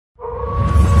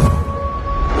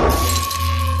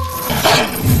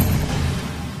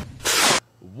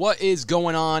What is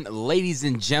going on, ladies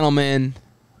and gentlemen?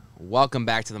 Welcome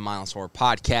back to the Mindless Horror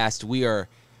Podcast. We are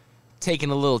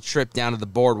taking a little trip down to the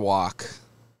boardwalk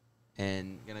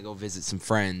and gonna go visit some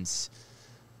friends.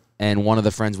 And one of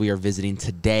the friends we are visiting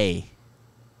today,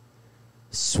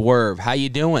 Swerve. How you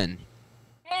doing?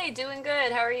 Hey, doing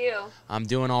good. How are you? I'm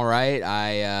doing all right.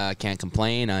 I can't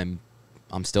complain.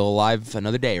 I'm still alive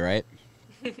another day, right?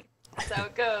 That's how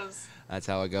it goes. That's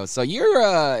how it goes. So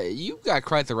you've got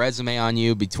quite the resume on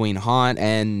you between Haunt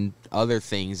and other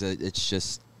things. It's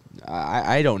just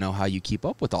I don't know how you keep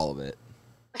up with all of it.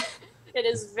 It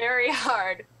is very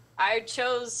hard. I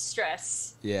chose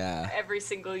stress. Yeah. Every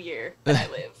single year that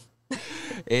I live.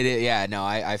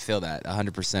 I feel that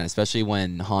 100%, especially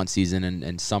when Haunt season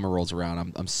and summer rolls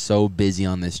around. I'm so busy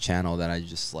on this channel that I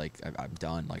just I'm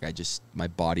done. My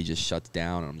body just shuts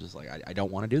down and I'm just I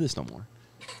don't want to do this no more.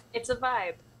 It's a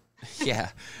vibe. Yeah.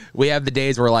 We have the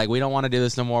days where we don't want to do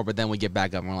this no more, but then we get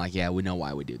back up and we're like, yeah, we know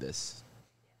why we do this.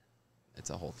 It's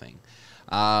a whole thing.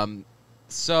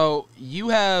 So you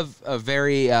have a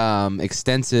very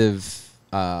extensive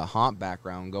Haunt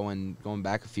background, going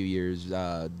back a few years,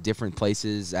 different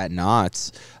places at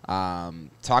Knott.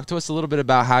 Talk to us a little bit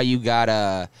about how you got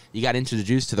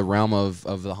introduced to the realm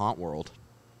of the Haunt world.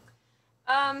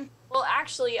 Well,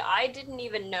 actually, I didn't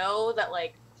even know that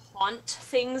Haunt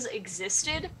things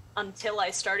existed until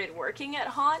I started working at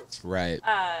Haunt. Right.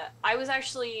 I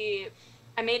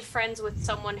made friends with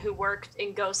someone who worked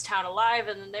in Ghost Town Alive,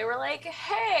 and then they were like,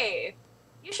 hey,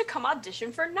 you should come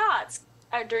audition for Knott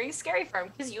during Scary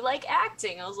Farm because you like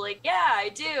acting. I was like, yeah, I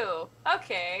do.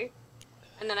 Okay.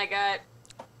 And then I got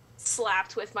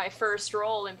slapped with my first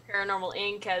role in Paranormal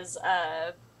Inc. as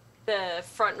the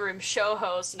front room show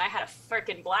host, and I had a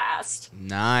freaking blast.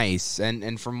 Nice.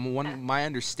 And from my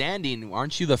understanding,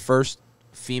 aren't you the first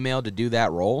female to do that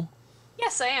role?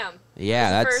 Yes, I am.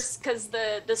 Yeah, that's first because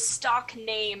the stock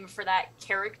name for that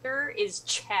character is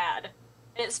Chad,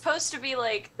 and it's supposed to be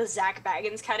the Zach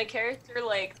Baggins kind of character,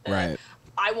 right.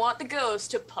 I want the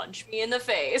ghost to punch me in the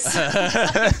face.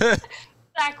 Zach,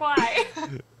 why?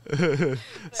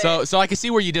 So I can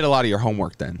see where you did a lot of your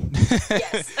homework then.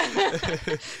 Yes.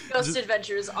 Ghost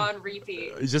Adventures on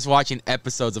repeat. Just watching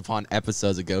episodes upon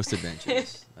episodes of Ghost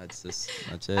Adventures. That's it.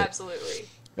 Absolutely.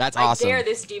 That's awesome. I dare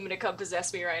this demon to come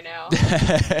possess me right now.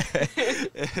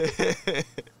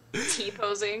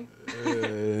 T-posing.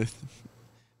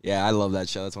 Yeah, I love that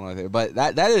show. That's one of my favorite.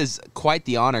 But that is quite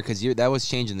the honor because that was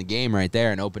changing the game right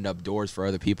there and opened up doors for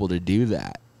other people to do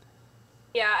that.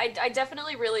 Yeah, I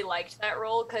definitely really liked that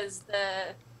role because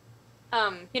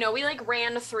we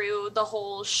ran through the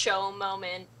whole show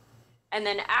moment, and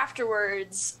then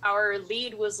afterwards our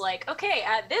lead was like, okay,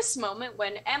 at this moment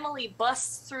when Emily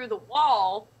busts through the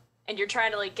wall and you're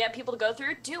trying to get people to go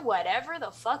through, do whatever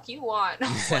the fuck you want.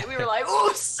 We were like,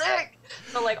 oh, sick.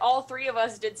 So all three of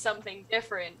us did something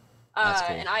different. That's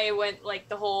cool. And I went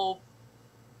the whole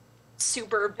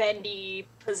super bendy,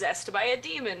 possessed by a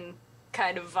demon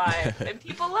kind of vibe, and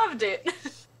people loved it.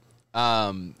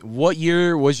 What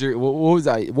year was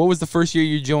what was the first year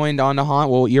you joined on the Haunt?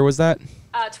 What year was that?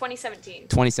 2017.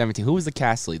 2017. Who was the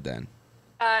cast lead then?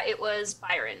 It was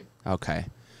Byron. Okay.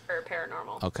 For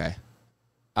Paranormal. Okay.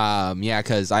 Yeah,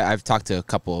 because I've talked to a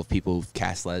couple of people who've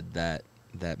cast led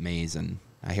that maze, and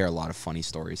I hear a lot of funny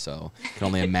stories, so I can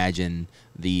only imagine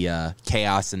the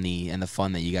chaos and the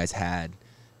fun that you guys had.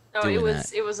 Oh, it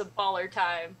was a baller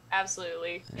time.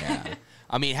 Absolutely. Yeah.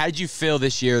 I mean, how did you feel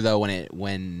this year though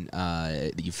when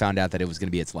you found out that it was going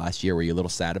to be its last year? Were you a little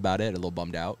sad about it? A little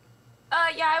bummed out?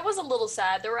 Yeah, I was a little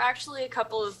sad. There were actually a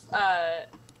couple of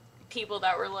people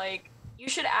that were like, "You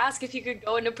should ask if you could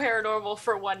go into Paranormal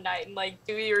for one night and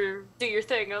do your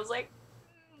thing." I was like,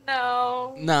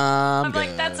 "No." Nah, I'm good.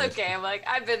 like, "That's okay." I'm like,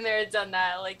 "I've been there, done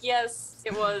that." Yes,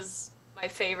 it was my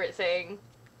favorite thing.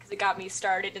 It got me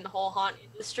started in the whole Haunt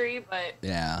industry, but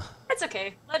yeah, it's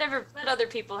okay. Let other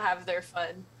people have their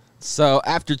fun. So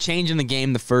after changing the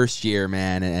game the first year,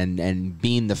 man, and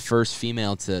being the first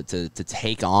female to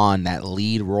take on that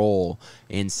lead role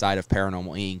inside of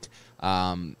Paranormal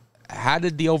Inc., how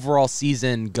did the overall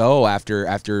season go after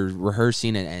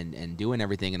rehearsing and doing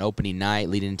everything and opening night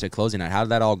leading into closing night? How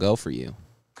did that all go for you?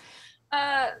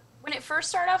 When it first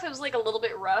started off, it was a little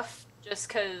bit rough, just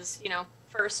because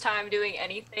first time doing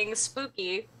anything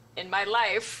spooky in my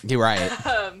life. You're right.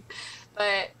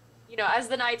 But as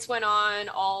the nights went on,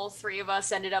 all three of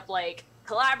us ended up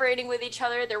collaborating with each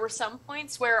other. There were some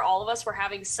points where all of us were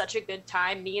having such a good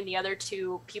time, me and the other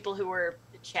two people who were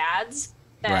the Chads,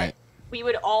 that we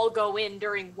would all go in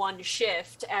during one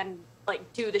shift and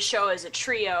do the show as a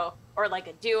trio or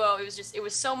a duo. It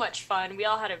was so much fun. We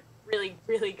all had a really,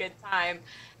 really good time.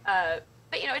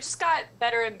 But, it just got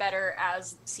better and better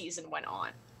as the season went on.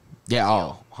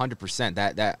 Yeah, 100%.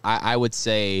 That I would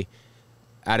say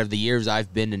out of the years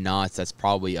I've been to Knott's, that's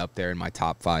probably up there in my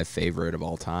top 5 favorite of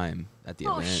all time at the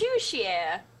event. Oh, shoosh,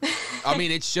 yeah. I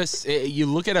mean, it's just, you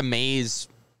look at a maze,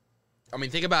 I mean,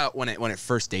 think about when it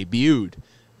first debuted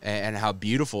and how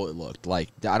beautiful it looked. Like,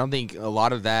 I don't think a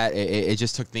lot of that, it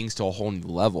just took things to a whole new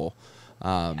level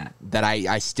that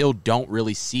I still don't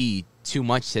really see too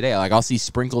much today. Like, I'll see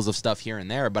sprinkles of stuff here and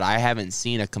there, but I haven't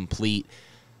seen a complete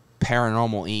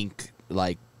Paranormal Inc.,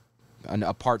 like,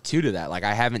 a part 2 to that. Like,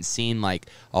 I haven't seen like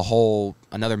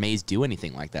another maze do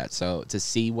anything like that. So to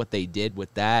see what they did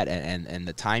with that and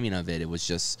the timing of it, it was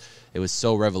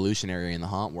so revolutionary in the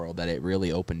haunt world that it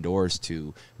really opened doors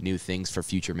to new things for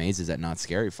future mazes at Not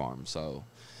Scary Farm. So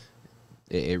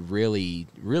it really,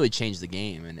 really changed the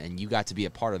game, and you got to be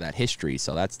a part of that history.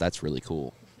 So that's really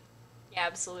cool. Yeah,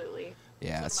 absolutely.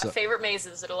 Yeah, it's one of my favorite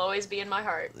mazes. It'll always be in my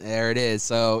heart. There it is.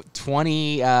 So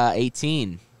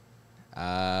 2018.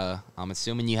 I'm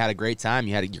assuming you had a great time.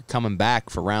 You're coming back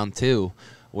for round 2.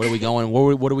 What are we going?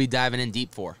 What are we diving in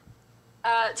deep for?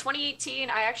 2018,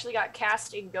 I actually got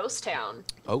cast in Ghost Town.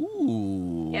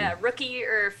 Oh. Yeah, rookie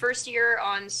or first year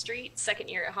on Street, second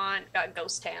year at Haunt, got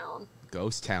Ghost Town.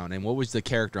 Ghost Town. And what was the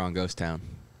character on Ghost Town?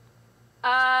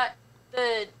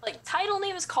 The title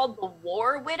name is called the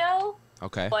War Widow.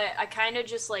 Okay. But I kind of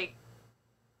just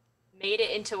made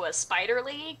it into a spider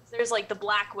league. There's the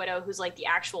Black Widow, who's the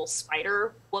actual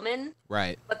spider woman.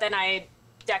 Right. But then I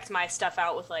decked my stuff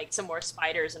out with some more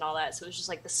spiders and all that. So it was just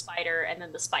the spider and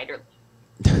then the spider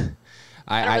league.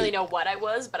 I don't really know what I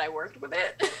was, but I worked with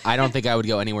it. I don't think I would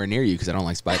go anywhere near you because I don't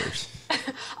like spiders.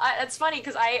 It's funny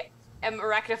because I am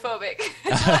arachnophobic.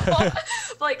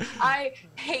 I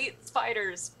hate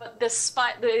spiders, but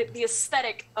the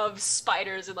aesthetic of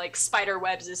spiders and spider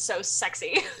webs is so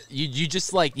sexy. You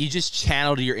just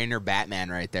channeled your inner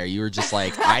Batman right there. You were just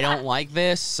I don't like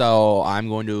this, so I'm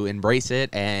going to embrace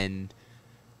it and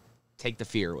take the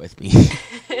fear with me.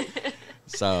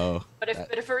 So, but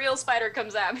if a real spider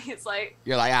comes at me, it's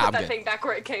you're put I'm that good. thing back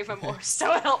where it came from, or so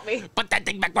help me. Put that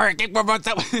thing back where it came from.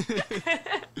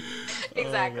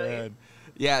 Exactly. Oh,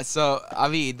 yeah, so I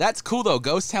mean that's cool though.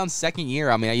 Ghost Town's second year.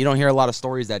 I mean, you don't hear a lot of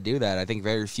stories that do that. I think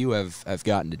very few have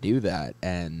gotten to do that,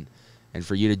 and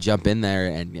for you to jump in there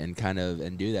and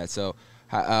do that. So,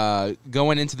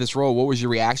 going into this role, what was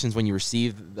your reactions when you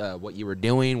received what you were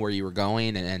doing, where you were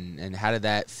going, and how did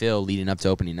that feel leading up to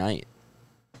opening night?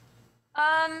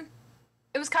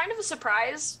 It was kind of a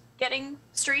surprise getting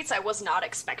Streets. I was not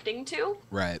expecting to.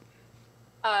 Right.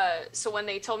 So when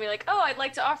they told me oh, I'd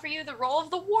like to offer you the role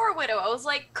of the War Widow, I was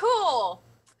like, cool.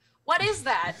 What is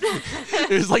that? It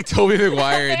was like Tobey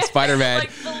Maguire and Spider-Man.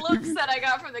 The looks that I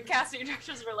got from the casting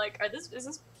directors were is this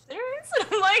serious? And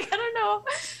I'm I don't know.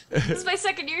 This is my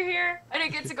second year here. I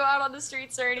didn't get to go out on the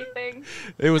streets or anything.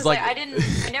 It was I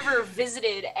never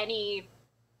visited any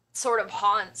sort of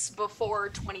haunts before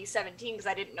 2017 because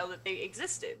I didn't know that they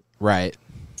existed. Right.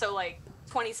 So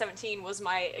 2017 was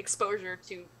my exposure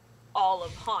to all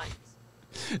of haunts.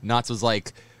 Knotts was I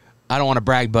don't want to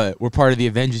brag, but we're part of the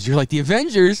Avengers. You're the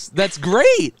Avengers? That's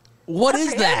great. What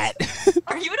is that?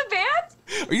 Are you in a band?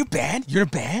 Are you a band? You're in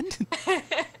a band?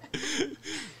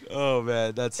 Oh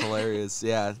man, that's hilarious.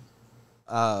 Yeah.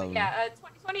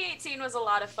 2018 was a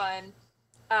lot of fun.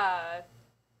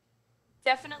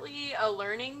 Definitely a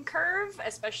learning curve,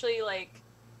 especially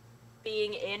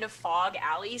being in Fog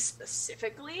Alley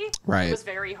specifically. Right. It was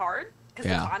very hard because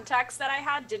the contacts that I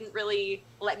had didn't really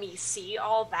let me see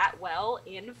all that well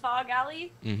in Fog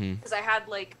Alley. Because I had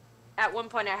at one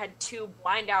point I had 2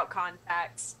 blind out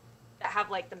contacts that have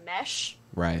the mesh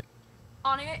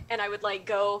on it, and I would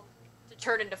go to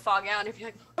turn into Fog Alley and be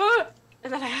ah!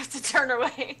 And then I have to turn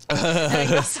away and then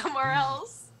go somewhere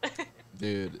else.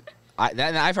 Dude.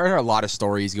 I've heard a lot of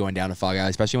stories going down to Fog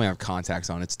Alley, especially when I have contacts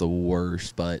on. It's the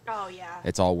worst, but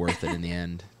it's all worth it in the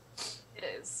end. It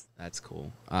is. That's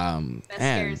cool. Best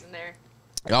scares in there.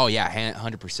 Oh yeah,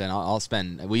 100%. I'll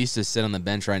spend. We used to sit on the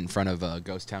bench right in front of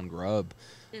Ghost Town Grub,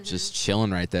 just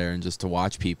chilling right there and just to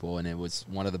watch people, and it was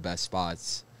one of the best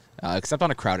spots. Except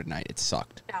on a crowded night, it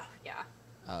sucked. Oh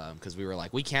yeah. Because we were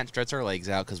we can't stretch our legs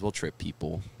out because we'll trip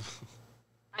people.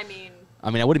 I mean,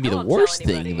 that wouldn't be the worst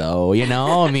thing, though,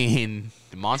 I mean,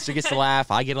 the monster gets to laugh,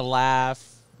 I get a laugh,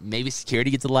 maybe security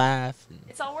gets a laugh.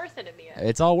 It's all worth it in the end.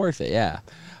 It's all worth it, yeah.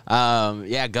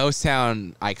 Ghost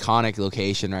Town, iconic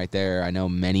location right there. I know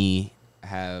many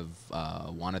have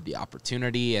wanted the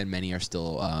opportunity, and many are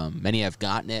still, many have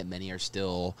gotten it, many are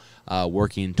still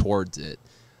working towards it.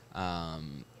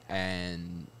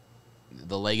 And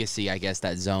the legacy, I guess,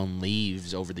 that zone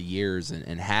leaves over the years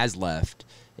and has left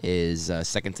is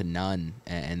second to none.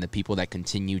 And the people that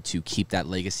continue to keep that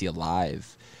legacy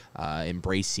alive,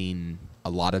 embracing a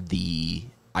lot of the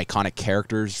iconic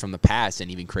characters from the past and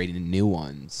even creating new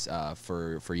ones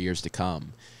for years to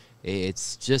come.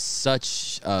 It's just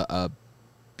such a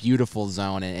beautiful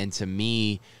zone, and to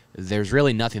me, there's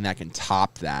really nothing that can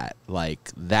top that.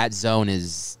 Like, that zone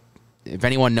is, if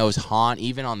anyone knows Haunt,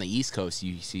 even on the East Coast,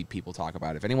 you see people talk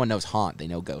about it. If anyone knows Haunt, they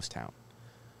know Ghost Town.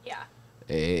 Yeah.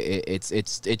 It's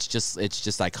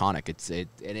just iconic.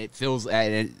 It feels,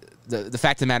 the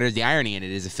fact of the matter is, the irony in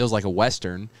it is, it feels like a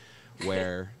Western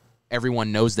where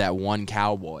everyone knows that one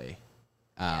cowboy.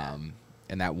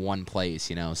 In that one place,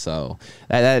 you know, so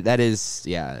that is,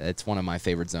 yeah, it's one of my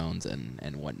favorite zones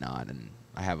and whatnot, and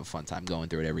I have a fun time going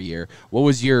through it every year. What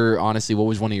was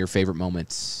one of your favorite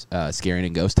moments scaring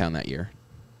in Ghost Town that year?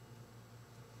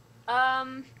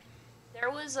 There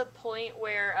was a point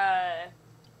where,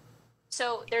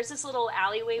 so there's this little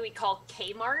alleyway we call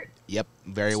Kmart. Yep,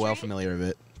 very well familiar with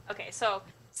it. Okay, so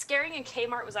scaring in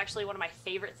Kmart was actually one of my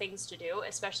favorite things to do,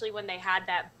 especially when they had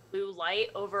that blue light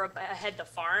over ahead the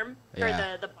farm,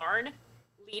 or the barn,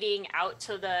 leading out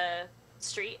to the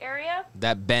street area.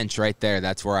 That bench right there,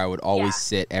 that's where I would always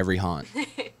sit every haunt.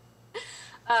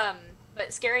 But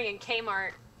scaring in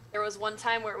Kmart, there was one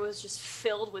time where it was just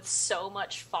filled with so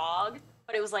much fog,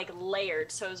 but it was like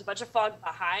layered. So it was a bunch of fog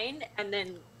behind and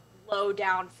then low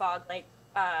down fog, like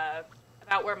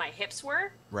about where my hips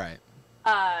were. Right.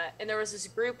 And there was this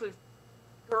group of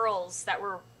girls that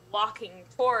were walking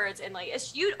towards, and like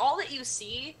all that you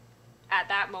see at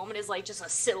that moment is like just a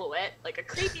silhouette, like a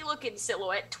creepy looking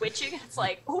silhouette twitching. It's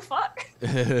like, oh fuck.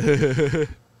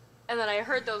 And then I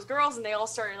heard those girls, and they all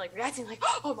started like reacting like,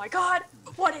 oh my god,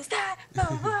 what is that?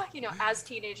 You know, as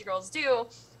teenage girls do.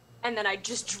 And then I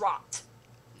just dropped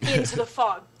into the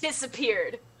fog,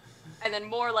 disappeared, and then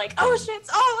more like, oh shit,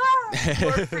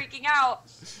 more freaking out.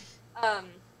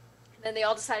 Then they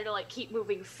all decided to like keep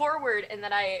moving forward, and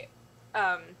then I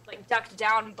like ducked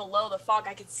down below the fog.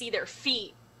 I could see their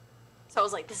feet, so I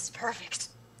was like, this is perfect.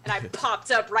 And I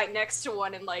popped up right next to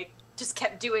one and like just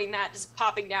kept doing that, just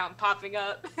popping down, popping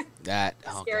up,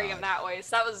 scaring them that way.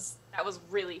 So that was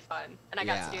really fun, and I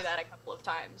got to do that a couple of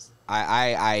times.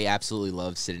 I absolutely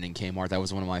loved sitting in Kmart. That was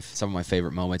some of my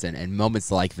favorite moments, and moments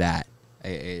like that.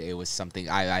 It was something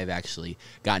I've actually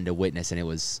gotten to witness, and it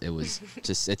was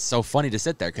just, it's so funny to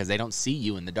sit there because they don't see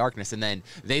you in the darkness, and then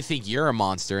they think you're a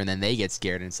monster, and then they get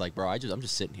scared, and it's like, bro, I'm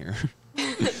just sitting here.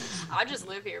 I just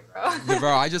live here, bro.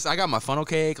 Bro, I got my funnel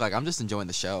cake. Like, I'm just enjoying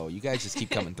the show. You guys just keep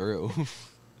coming through.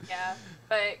 Yeah,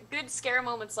 but good scare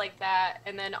moments like that,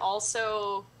 and then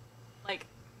also like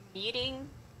meeting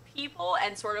people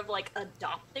and sort of like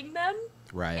adopting them.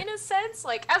 Right. In a sense,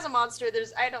 like as a monster,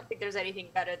 I don't think there's anything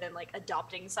better than like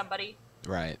adopting somebody.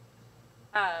 Right.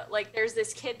 Like there's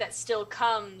this kid that still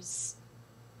comes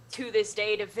to this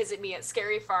day to visit me at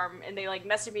Scary Farm, and they like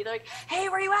message me. They're like, "Hey,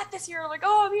 where are you at this year?" I'm like,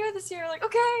 "Oh, I'm here this year." I'm like,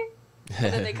 okay.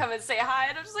 And then they come and say hi,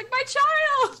 and I'm just like, "My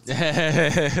child."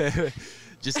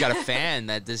 Just got a fan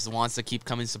that just wants to keep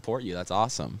coming to support you. That's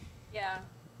awesome. Yeah.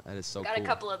 That is so cool. Got a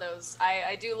couple of those.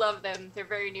 I do love them. They're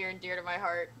very near and dear to my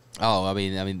heart. Oh, I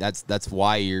mean that's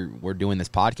why we're doing this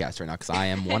podcast right now, because I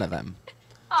am one of them.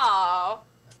 Aw.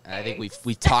 I think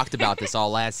we talked about this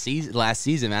all last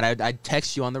season, man. I'd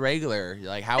text you on the regular,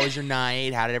 like, how was your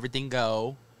night? How did everything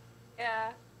go?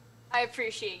 Yeah. I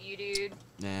appreciate you, dude.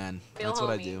 Man, that's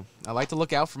what I do. I like to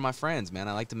look out for my friends, man.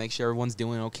 I like to make sure everyone's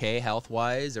doing okay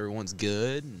health-wise, everyone's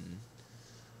good, and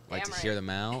like to hear them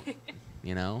out,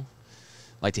 you know?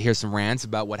 Like to hear some rants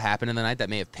about what happened in the night that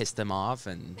may have pissed them off,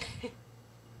 and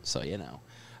so, you know.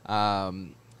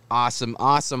 Awesome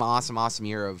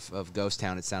year of Ghost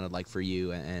Town, it sounded like, for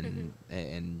you,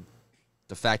 and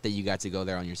the fact that you got to go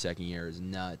there on your second year is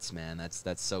nuts, man.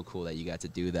 That's so cool that you got to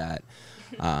do that.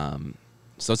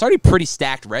 So it's already a pretty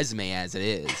stacked resume as it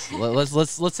is.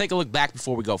 Let's take a look back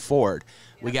before we go forward.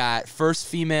 Yep. We got first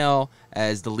female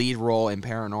as the lead role in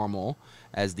Paranormal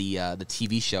as the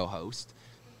TV show host.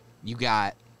 You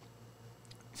got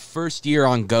first year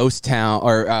on Ghost Town,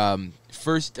 or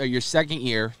your second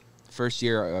year. First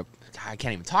year, I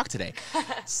can't even talk today.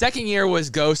 Second year was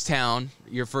Ghost Town.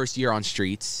 Your first year on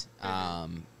Streets,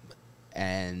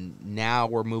 and now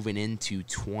we're moving into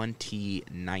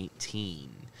 2019.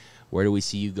 Where do we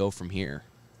see you go from here?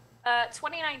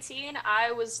 2019,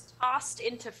 I was tossed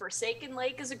into Forsaken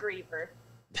Lake as a griever.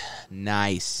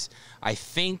 Nice. I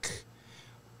think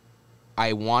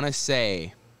I want to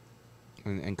say,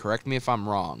 and correct me if I'm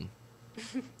wrong,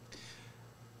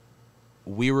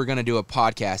 we were going to do a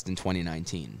podcast in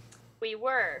 2019. We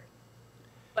were.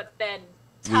 But then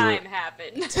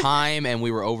happened. And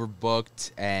we were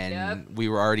overbooked, and we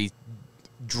were already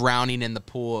drowning in the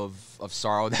pool of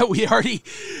sorrow that we already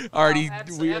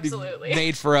absolutely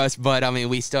made for us. But I mean,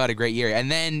 we still had a great year. And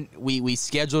then we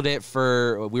scheduled it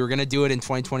we were going to do it in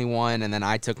 2021, and then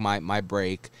I took my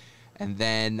break, and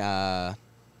then now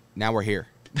we're here.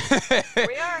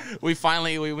 We are. We've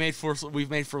made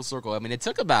full circle. I mean, it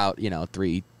took about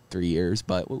 3 years,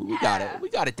 but we got it. We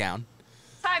got it down.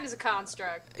 Time is a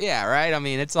construct. Yeah, right. I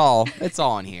mean, it's all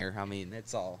in here. I mean,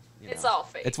 it's all. It's all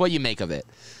fake. It's what you make of it.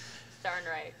 Darn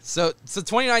right. So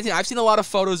 2019. I've seen a lot of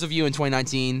photos of you in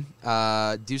 2019.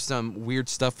 Do some weird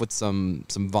stuff with some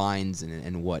vines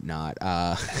and whatnot.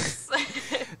 Yes.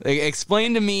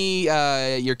 Explain to me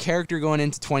your character going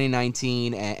into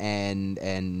 2019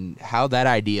 and how that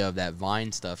idea of that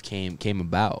Vine stuff came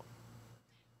about.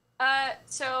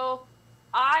 So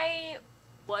I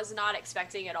was not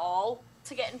expecting at all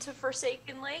to get into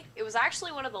Forsaken Lake. It was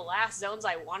actually one of the last zones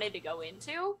I wanted to go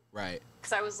into. Right.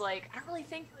 Because I was like, I don't really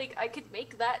think I could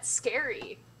make that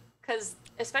scary. Because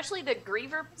especially the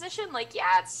Griever position,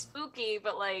 it's spooky,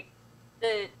 but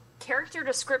the character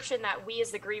description that we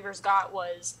as the Grievers got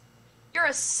was, you're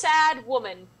a sad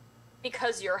woman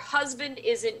because your husband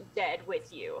isn't dead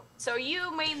with you. So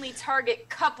you mainly target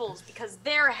couples because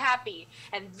they're happy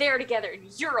and they're together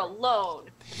and you're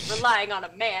alone, relying on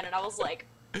a man. And I was like,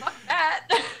 fuck that.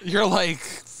 You're like,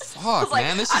 fuck,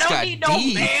 man, this has got deep. No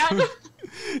man.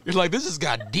 You're like, this has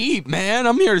got deep, man.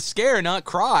 I'm here to scare, not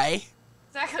cry.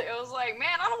 Exactly. I was like,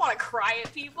 man, I don't want to cry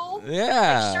at people.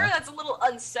 Yeah. Sure, that's a little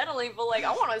unsettling, but I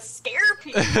want to scare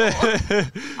people.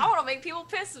 I want to make people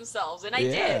piss themselves, and I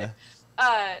did.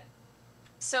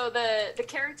 So the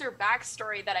character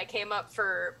backstory that I came up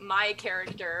for my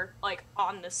character,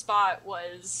 on the spot,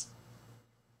 was,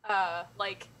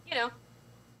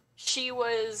 she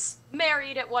was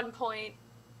married at one point,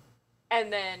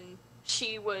 and then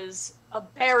she was a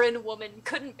barren woman,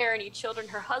 couldn't bear any children.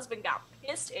 Her husband got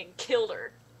pissed and killed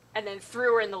her, and then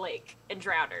threw her in the lake and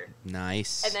drowned her.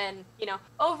 Nice. And then,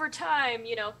 over time,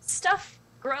 stuff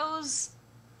grows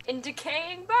in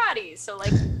decaying bodies. So,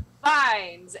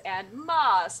 vines and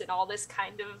moss and all this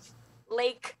kind of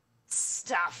lake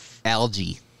stuff.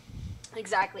 Algae.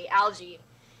 Exactly, algae.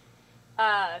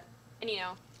 And,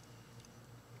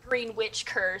 Green Witch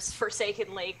Curse,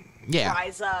 Forsaken Lake,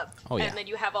 rise up. Oh, yeah. And then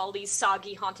you have all these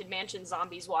soggy Haunted Mansion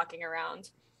zombies walking around.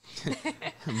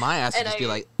 My ass would just be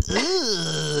like,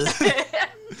 ugh.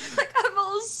 I'm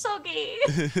all soggy.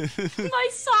 My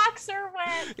socks are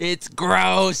wet. It's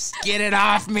gross. Get it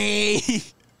off me.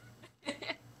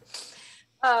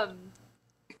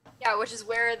 Yeah, which is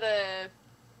where that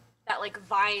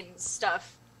vine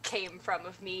stuff came from,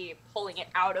 of me pulling it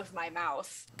out of my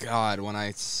mouth. God, when I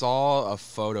saw a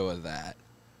photo of that,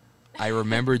 I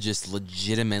remember just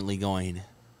legitimately going,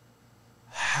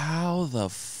 how the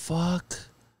fuck?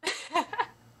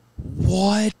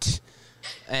 What?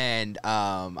 And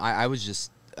I was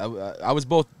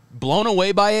both blown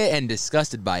away by it and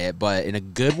disgusted by it, but in a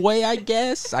good way, I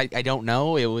guess. I don't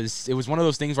know. It was one of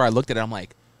those things where I looked at it, I'm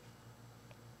like,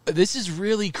 this is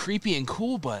really creepy and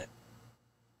cool, but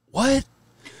what?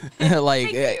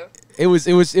 It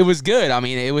was good. I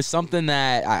mean, it was something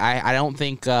that I don't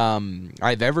think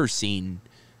I've ever seen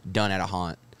done at a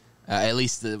haunt. At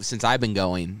least since I've been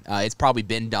going. It's probably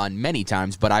been done many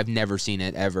times, but I've never seen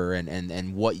it ever.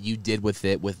 And what you did with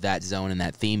it, with that zone and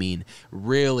that theming,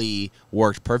 really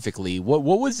worked perfectly. What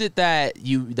was it that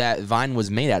vine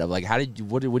was made out of?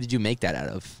 What did you make that out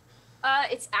of?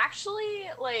 It's actually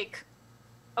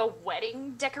a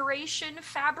wedding decoration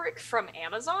fabric from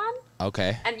Amazon.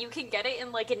 Okay. And you can get it in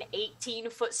an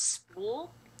 18-foot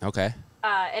spool. Okay.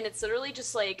 And it's literally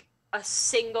just a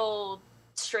single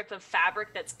strip of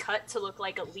fabric that's cut to look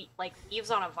like leaves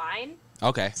on a vine.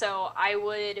 Okay. So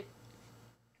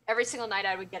every single night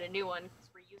I would get a new one because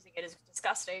reusing it is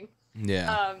disgusting.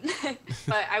 Yeah.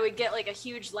 But I would get a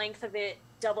huge length of it,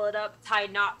 double it up, tie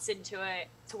knots into it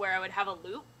to where I would have a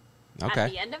loop at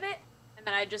the end of it, and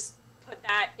then I just put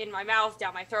that in my mouth,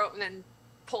 down my throat, and then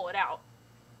pull it out.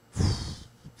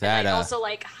 And I'd also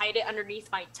hide it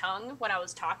underneath my tongue when I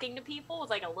was talking to people, with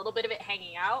a little bit of it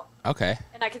hanging out. Okay.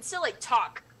 And I could still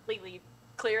talk completely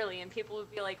clearly, and people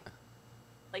would be like,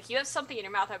 you have something in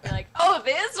your mouth. I'd be like, oh,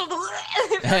 this?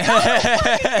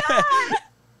 Oh,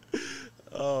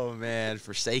 oh man,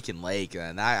 Forsaken Lake,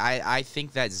 and I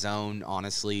think that zone,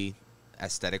 honestly,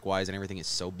 aesthetic wise and everything, is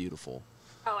so beautiful.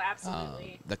 Oh,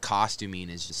 absolutely. The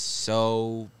costuming is just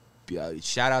so.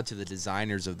 Shout out to the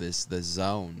designers of this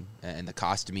zone and the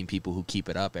costuming people who keep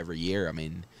it up every year. I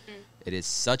mean, It is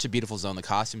such a beautiful zone. The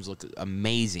costumes look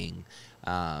amazing.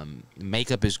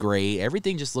 Makeup is great.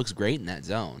 Everything just looks great in that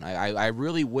zone. I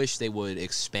really wish they would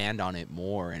expand on it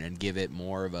more and give it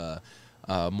more of a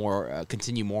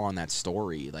continue more on that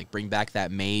story. Like bring back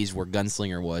that maze where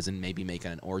Gunslinger was and maybe make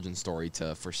an origin story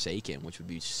to Forsaken, which would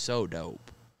be so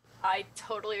dope. I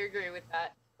totally agree with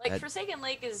that. Like Forsaken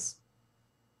Lake is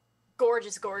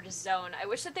gorgeous, gorgeous zone. I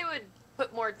wish that they would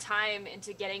put more time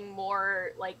into getting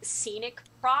more like scenic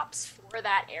props for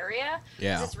that area.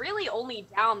 Yeah. It's really only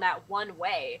down that one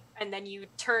way, and then you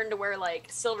turn to where like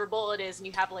Silver Bullet is, and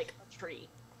you have like a tree,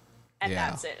 and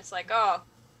that's it. It's like, oh.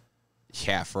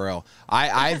 Yeah, for real.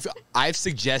 I've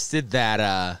suggested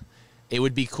that it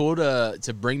would be cool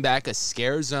to bring back a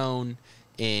scare zone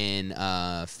in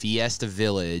Fiesta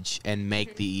Village and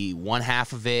make the one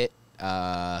half of it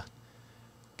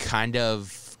kind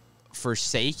of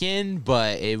Forsaken,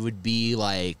 but it would be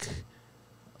like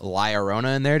La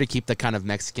Llorona in there to keep the kind of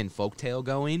Mexican folktale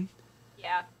going.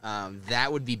 Yeah.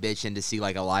 That would be bitchin' to see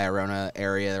like a La Llorona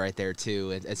area right there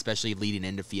too, especially leading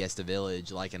into Fiesta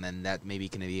Village. Like, and then that maybe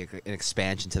can be an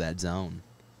expansion to that zone.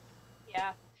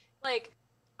 Yeah, like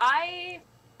I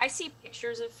see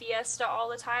pictures of Fiesta all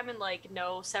the time, and like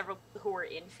know several people who were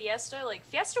in Fiesta. Like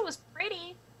Fiesta was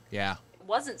pretty. Yeah. It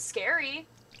wasn't scary.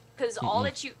 Because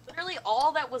literally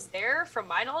all that was there, from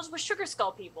my knowledge, was Sugar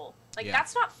Skull people. Like,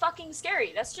 that's not fucking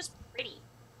scary. That's just pretty.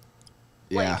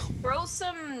 Yeah. Like, throw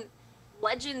some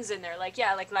legends in there. Like,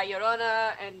 like La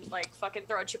Llorona, and, like, fucking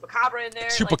throw a Chupacabra in there.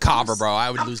 Chupacabra, like, bro. I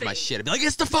would lose my shit. I'd be like,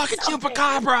 it's the fucking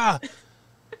Chupacabra!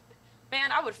 Man,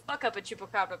 I would fuck up a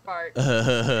Chupacabra part.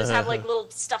 Just have, like, little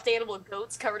stuffed animal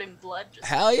goats covered in blood. Just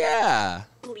hell yeah.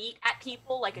 Bleat at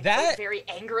people, like, a goat very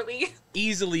angrily.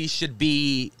 Easily should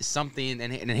be something,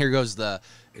 and here goes the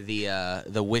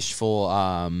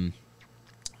wishful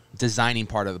designing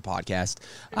part of the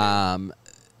podcast.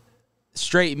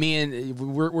 Straight, me and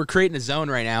we're creating a zone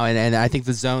right now, and I think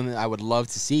the zone I would love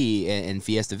to see in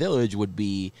Fiesta Village would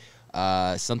be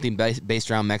something based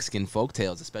around Mexican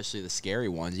folktales, especially the scary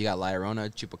ones. You got La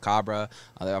Llorona, Chupacabra.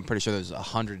 I'm pretty sure there's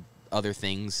 100 other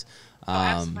things.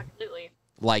 Absolutely.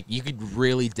 Like, you could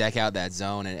really deck out that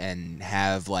zone and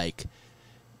have, like,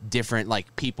 different,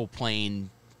 like, people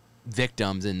playing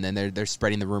victims, and then they're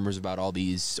spreading the rumors about all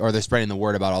these, or they're spreading the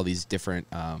word about all these different,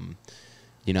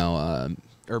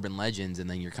 urban legends, and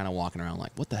then you're kind of walking around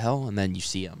like, what the hell? And then you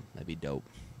see them. That'd be dope.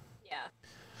 Yeah.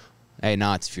 Hey,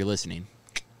 Knott, if you're listening,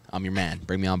 I'm your man.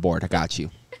 Bring me on board. I got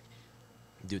you.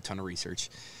 Do a ton of research.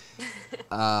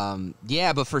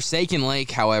 But Forsaken Lake,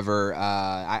 however,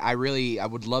 I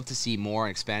would love to see more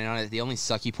expanding on it. The only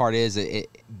sucky part is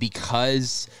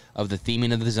because of the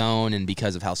theming of the zone and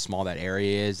because of how small that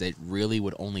area is, it really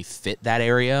would only fit that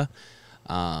area.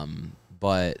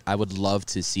 But I would love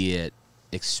to see it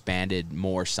expanded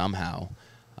more somehow,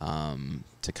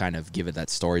 to kind of give it that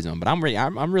story zone. But I'm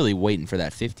really waiting for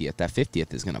that 50th. That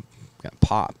 50th is gonna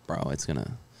pop, bro. It's gonna.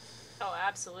 Oh,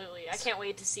 absolutely! I can't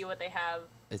wait to see what they have.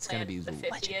 It's gonna be the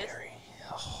 50th. Legendary.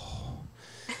 Oh.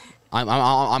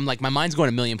 I'm like, my mind's going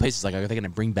a million places. Like, are they gonna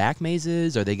bring back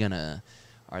mazes? Are they gonna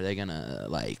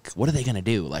like, what are they gonna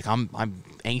do? Like, I'm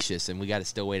anxious, and we got to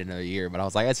still wait another year. But I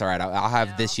was like, that's all right. I'll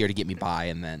have this year to get me by,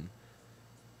 and then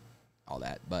all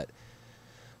that. But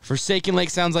Forsaken Lake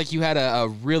sounds like you had a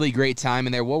really great time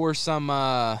in there. What were some?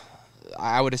 I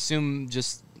would assume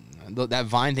just that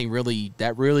Vine thing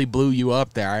really blew you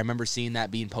up there. I remember seeing that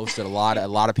being posted a lot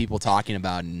of people talking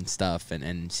about it and stuff,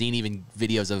 and seeing even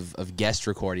videos of guests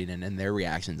recording and their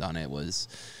reactions on it was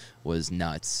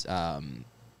nuts.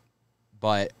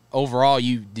 But overall,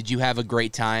 did you have a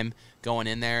great time going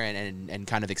in there and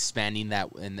kind of expanding that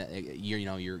in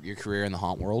your career in the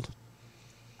haunt world?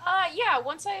 Yeah,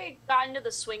 once I got into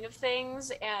the swing of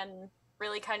things and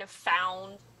really kind of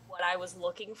found what I was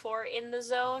looking for in the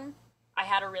zone, I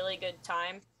had a really good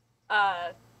time.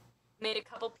 Made a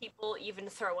couple people even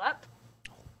throw up.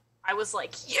 I was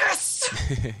like, yes!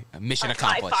 Mission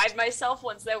accomplished. I high-fived myself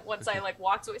once I like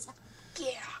walked away. Like,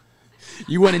 yeah.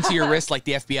 You went into your wrist like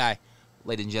the FBI.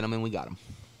 Ladies and gentlemen, we got him.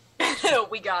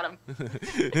 We got him.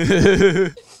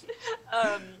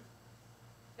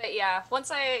 But yeah,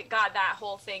 once I got that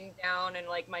whole thing down and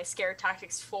like my scare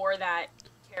tactics for that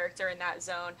character in that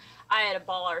zone, I had a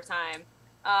baller time.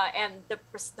 And the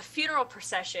funeral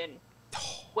procession,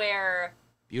 where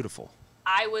beautiful.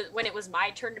 When it was my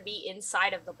turn to be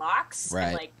inside of the box right.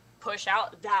 and like push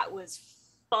out, that was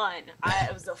fun.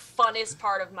 It was the funnest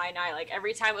part of my night. Like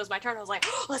every time it was my turn, I was like,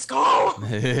 oh, let's go.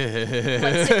 Like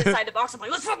sit inside the box, I'm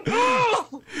like, let's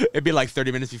go. It'd be like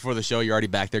 30 minutes before the show. You're already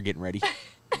back there getting ready.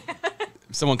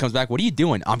 Someone comes back. What are you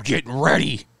doing? I'm getting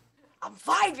ready. I'm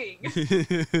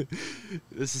vibing.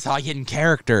 This is how I get in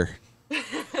character.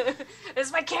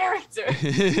 It's my character.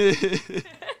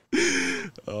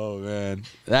 Oh man,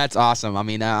 that's awesome. I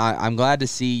mean, I'm glad to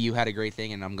see you had a great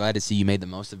thing, and I'm glad to see you made the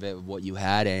most of it, of what you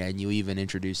had, and you even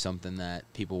introduced something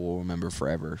that people will remember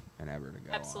forever and ever to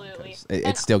go. Absolutely. On,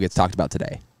 it still gets talked about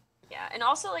today. Yeah, and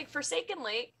also like Forsaken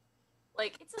Lake,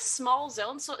 like it's a small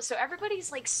zone, so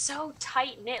everybody's like so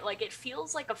tight knit. Like it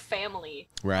feels like a family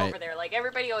over there. Like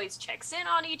everybody always checks in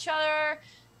on each other,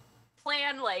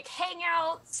 plan like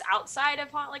hangouts outside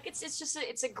of like it's just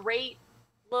it's a great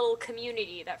little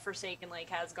community that Forsaken Lake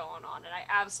has going on, and I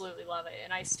absolutely love it.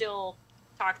 And I still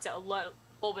talk to a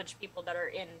whole bunch of people that are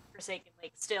in Forsaken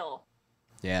Lake still.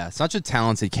 Yeah, such a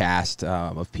talented cast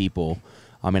of people.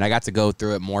 I mean, I got to go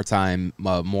through it more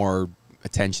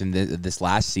attention this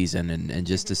last season, and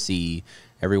just to see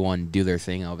everyone do their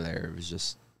thing over there, it was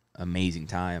just amazing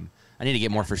time. I need to get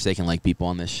more Forsaken Lake people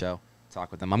on this show,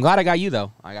 talk with them. I'm glad I got you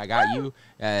though. I got you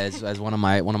as one of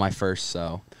my first,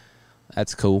 so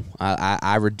that's cool.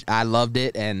 I loved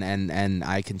it, and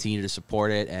I continue to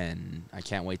support it, and I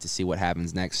can't wait to see what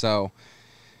happens next. So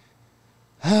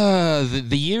the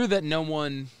year that no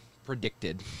one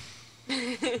predicted.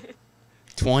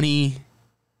 2020.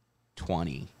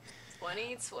 2020.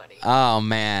 Oh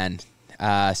man,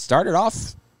 started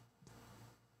off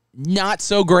not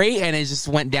so great, and it just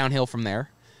went downhill from there.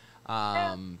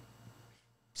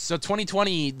 So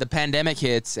 2020, the pandemic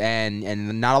hits,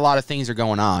 and not a lot of things are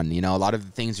going on. You know, a lot of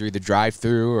the things are either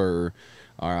drive-through or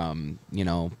you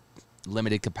know,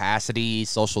 limited capacity,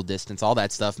 social distance, all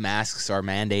that stuff. Masks are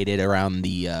mandated around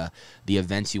the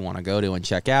events you want to go to and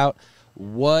check out.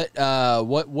 What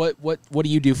do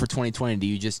you do for 2020? Do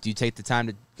you take the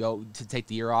time to take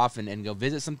the year off and go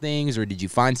visit some things, or did you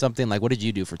find something? Like, what did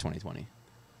you do for 2020?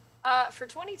 For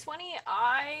 2020,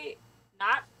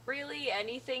 not really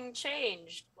anything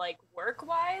changed. Like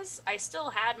work-wise, I still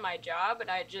had my job,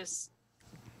 and I just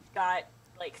got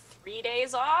like 3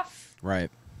 days off.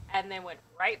 Right. And then went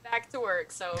right back to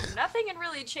work. So nothing had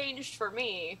really changed for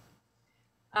me.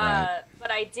 Right.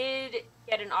 But I did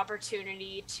get an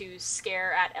opportunity to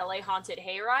scare at LA Haunted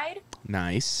Hayride.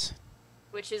 Nice.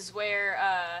 Which is where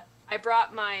I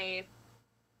brought my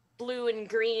blue and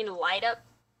green light up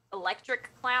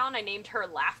electric clown. I named her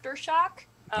Laughter Shock.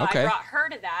 Okay. I brought her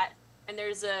to that, and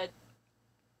there's a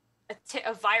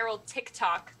viral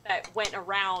TikTok that went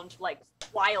around like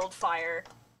wildfire.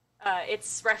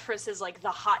 It's references like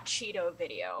the hot Cheeto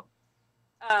video.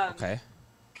 Okay.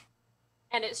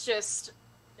 And it's just,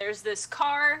 there's this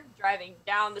car driving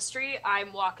down the street.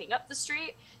 I'm walking up the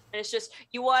street, and it's just,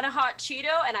 you want a hot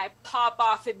Cheeto? And I pop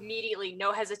off immediately,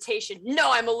 no hesitation.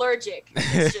 No, I'm allergic.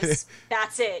 It's just,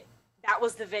 that's it. That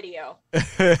was the video.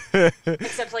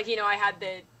 Except, like, you know, I had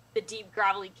the deep,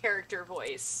 gravelly character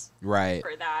voice right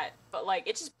for that. But, like,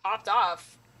 it just popped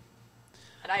off.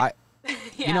 And I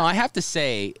yeah. You know, I have to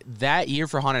say, that year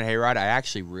for Haunted Hayride, I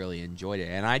actually really enjoyed it.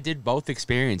 And I did both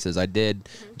experiences. I did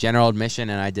general admission,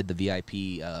 and I did the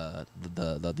VIP, the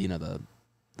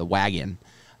wagon.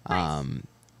 Nice.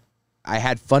 I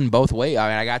had fun both ways. I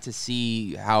mean, I got to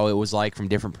see how it was like from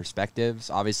different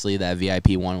perspectives. Obviously, that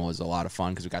VIP one was a lot of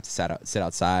fun because we got to sit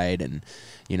outside and,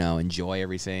 you know, enjoy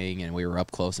everything. And we were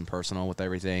up close and personal with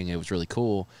everything. It was really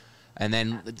cool. And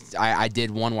then I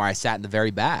did one where I sat in the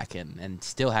very back and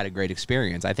still had a great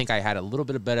experience. I think I had a little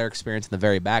bit of better experience in the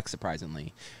very back,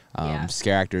 surprisingly.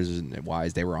 Scare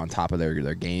actors-wise, they were on top of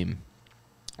their game.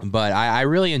 But I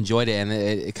really enjoyed it, and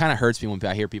it kind of hurts me when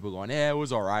I hear people going, it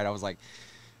was all right. I was like,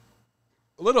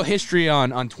 a little history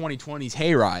on 2020's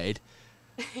Hayride.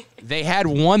 They had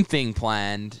one thing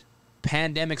planned,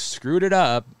 pandemic screwed it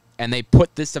up, and they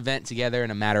put this event together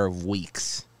in a matter of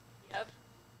weeks.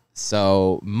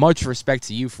 So much respect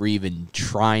to you for even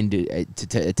trying to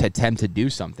attempt to do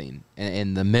something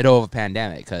in the middle of a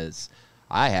pandemic, because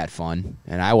I had fun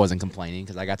and I wasn't complaining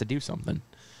because I got to do something.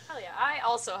 Hell yeah, I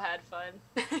also had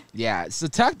fun. Yeah, so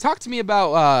talk to me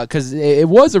about because it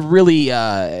was a really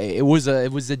it was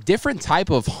a different type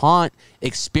of haunt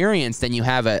experience than you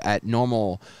have at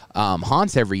normal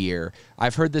haunts every year.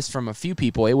 I've heard this from a few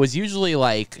people. It was usually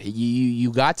like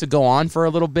you got to go on for a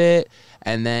little bit,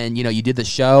 and then, you know, you did the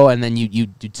show, and then you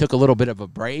took a little bit of a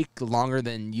break, longer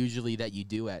than usually that you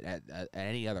do at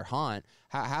any other haunt.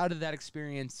 How did that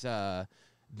experience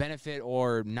benefit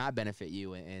or not benefit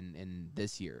you in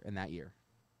this year, in that year?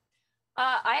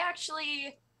 I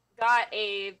actually got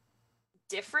a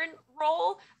different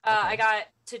role. I got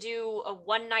to do a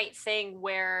one-night thing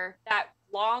where that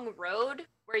long road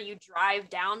where you drive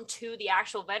down to the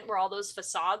actual event where all those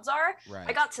facades are. Right.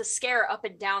 I got to scare up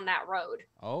and down that road.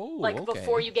 Oh, like okay.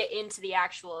 before you get into the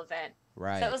actual event.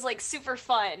 Right. So it was like super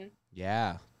fun.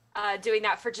 Yeah. Doing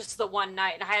that for just the one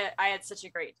night, and I had such a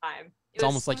great time. It's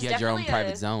almost like you had your own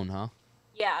private zone, huh?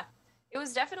 Yeah. It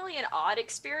was definitely an odd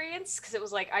experience because it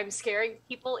was like I'm scaring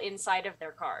people inside of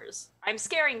their cars. I'm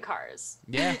scaring cars.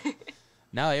 Yeah.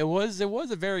 No, it was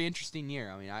a very interesting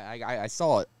year. I mean, I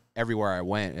saw it everywhere I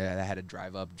went. I had a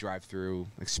drive through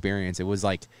experience. It was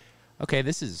like, okay,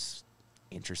 this is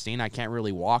interesting. I can't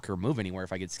really walk or move anywhere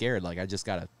if I get scared. Like, I just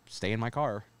gotta stay in my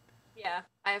car. Yeah,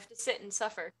 I have to sit and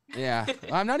suffer. Yeah,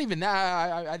 I'm not even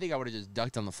that. I think I would have just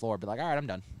ducked on the floor, but like, all right, I'm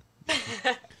done.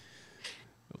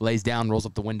 Lays down, rolls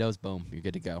up the windows, boom, you're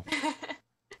good to go.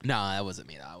 No, that wasn't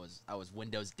me. I was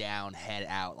windows down, head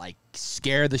out, like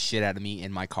scare the shit out of me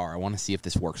in my car. I want to see if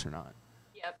this works or not.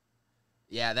 Yep.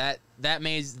 Yeah, that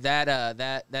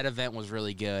event was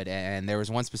really good, and there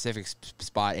was one specific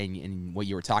spot in what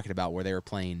you were talking about where they were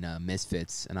playing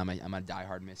Misfits, and I'm a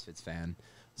diehard Misfits fan,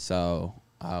 so.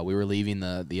 We were leaving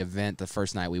the event the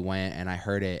first night we went, and I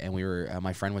heard it, and we were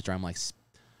my friend was driving. Like,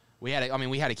 we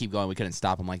had to keep going. We couldn't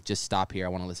stop. I'm like, just stop here. I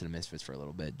want to listen to Misfits for a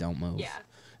little bit. Don't move.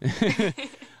 Yeah.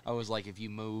 I was like, if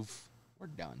you move, we're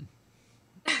done.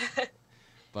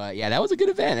 But yeah, that was a good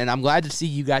event, and I'm glad to see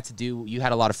you got to do. You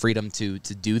had a lot of freedom to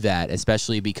do that,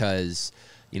 especially because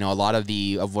a lot of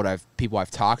people I've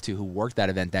talked to who worked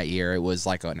that event that year, it was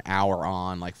like an hour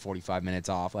on, like 45 minutes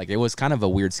off. Like, it was kind of a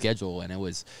weird schedule, and it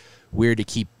was weird to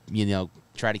keep,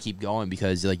 try to keep going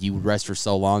because like you would rest for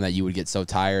so long that you would get so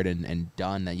tired and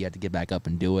done that you had to get back up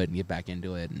and do it and get back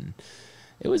into it. And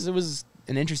it was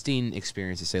an interesting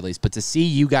experience to say the least. But to see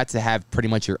you got to have pretty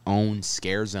much your own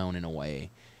scare zone in a way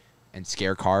and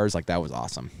scare cars, like that was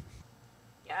awesome.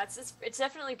 Yeah, it's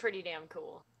definitely pretty damn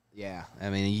cool. Yeah, I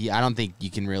mean, I don't think you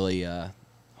can really. A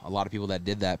lot of people that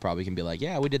did that probably can be like,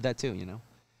 yeah, we did that too.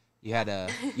 You had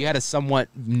a somewhat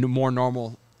more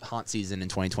normal haunt season in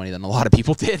 2020 than a lot of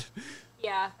people did.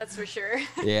 Yeah, that's for sure.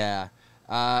 Yeah.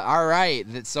 All right.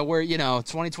 So we're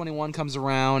 2021 comes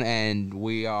around and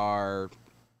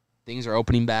things are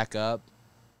opening back up.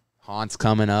 Haunt's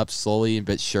coming up slowly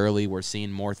but surely. We're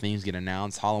seeing more things get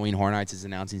announced. Halloween Horror Nights is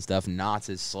announcing stuff. Knott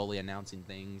is slowly announcing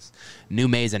things. New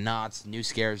maze of Knott's, new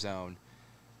scare zone.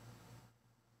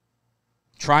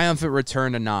 Triumphant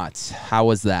return to Knott's. How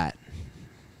was that?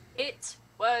 It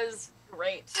was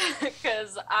great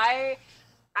because I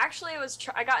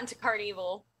got into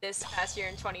Carnival this past year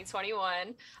in 2021.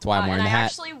 That's why I'm wearing the hat. I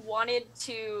actually wanted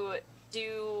to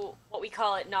do what we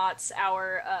call at Knott's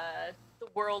our the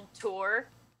world tour.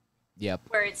 Yep.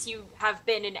 Where you have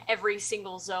been in every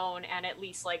single zone and at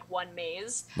least like one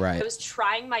maze. Right. I was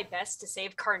trying my best to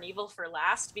save Carnival for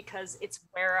last because it's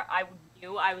where I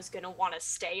knew I was going to want to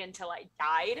stay until I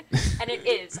died. And it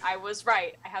is. I was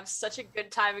right. I have such a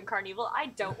good time in Carnival. I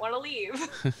don't want to leave.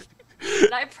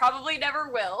 And I probably never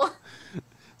will.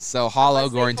 So, Hollow,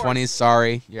 Goring 20s,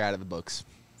 sorry. You're out of the books.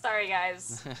 Sorry,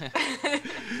 guys.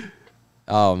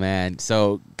 Oh, man.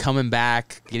 So, getting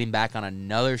back on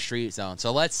another street zone.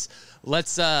 So, let's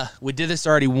we did this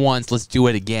already once. Let's do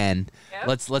it again. Yep.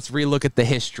 Let's relook at the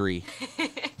history.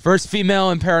 First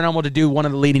female in paranormal to do one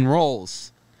of the leading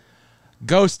roles.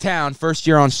 Ghost Town, first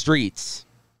year on streets.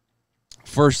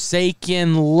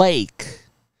 Forsaken Lake.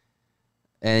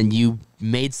 And you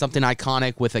made something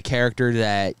iconic with a character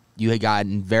that you had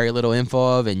gotten very little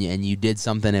info of, and you did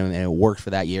something, and it worked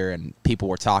for that year, and people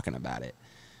were talking about it.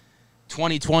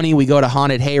 2020, we go to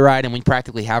Haunted Hayride, and we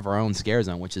practically have our own scare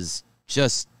zone, which is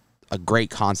just a great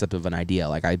concept of an idea.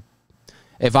 Like,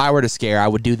 if I were to scare, I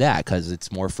would do that because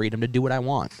it's more freedom to do what I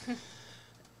want.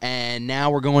 And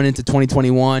now we're going into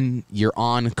 2021. You're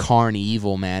on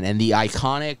Carnival, man, and the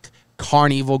iconic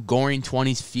Carnival Goring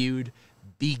 20s feud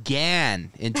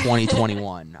began in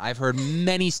 2021. I've heard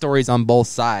many stories on both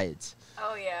sides.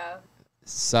 Oh, yeah.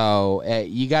 So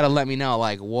you got to let me know,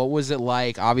 like, what was it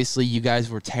like? Obviously, you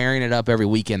guys were tearing it up every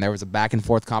weekend. There was a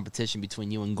back-and-forth competition between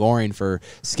you and Goring for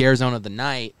Scare Zone of the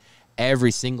Night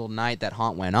every single night that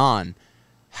Haunt went on.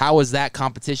 How was that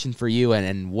competition for you,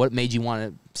 and what made you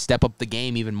want to step up the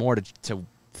game even more to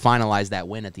finalize that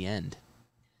win at the end?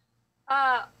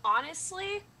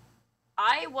 Honestly,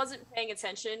 I wasn't paying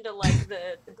attention to, like,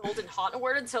 the Golden Haunt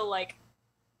Award until, like,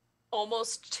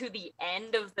 almost to the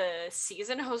end of the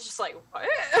season. I was just like, what?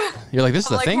 You're like, this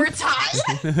is the thing? We're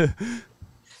tied?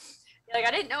 Like,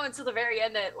 I didn't know until the very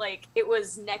end that, like, it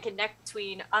was neck and neck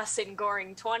between us and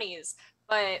Goring 20s.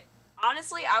 But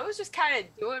honestly, I was just kind of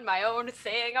doing my own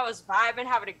thing. I was vibing,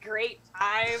 having a great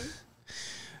time.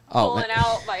 Pulling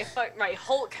out my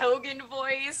Hulk Hogan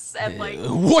voice and, like...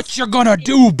 What you gonna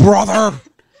do, brother?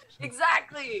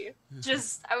 Exactly.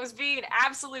 Just, I was being an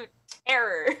absolute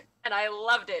terror, and I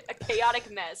loved it. A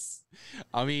chaotic mess.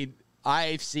 I mean,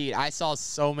 I saw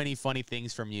so many funny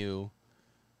things from you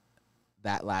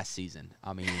that last season.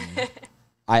 I mean,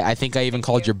 I think I even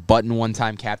called your button one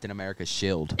time Captain America's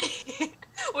shield.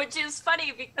 Which is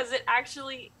funny because it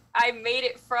actually, I made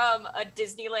it from a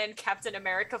Disneyland Captain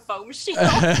America foam shield.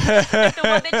 Like the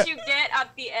one that you get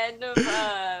at the end of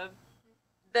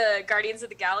the Guardians of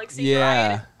the Galaxy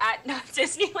ride at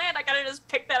Disneyland. I kind of just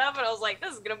picked that up and I was like,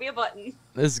 this is going to be a button.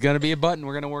 This is going to be a button.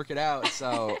 We're going to work it out.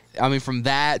 So, I mean, from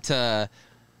that to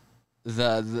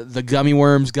the gummy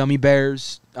worms, gummy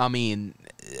bears, I mean,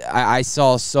 I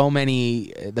saw so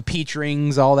many, the peach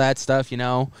rings, all that stuff, you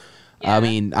know. Yeah. I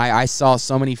mean, I saw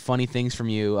so many funny things from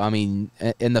you. I mean,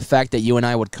 and the fact that you and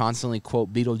I would constantly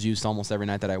quote Beetlejuice almost every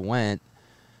night that I went,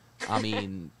 I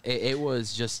mean, it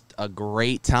was just a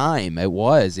great time. It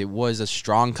was a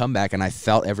strong comeback, and I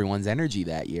felt everyone's energy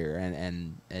that year.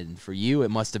 And for you,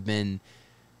 it must have been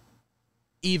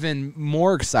even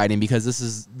more exciting because this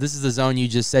is the zone you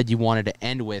just said you wanted to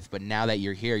end with, but now that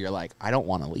you're here, you're like, I don't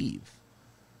want to leave.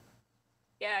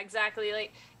 Yeah, exactly.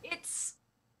 Like it's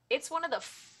one of the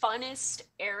funnest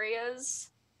areas,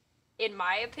 in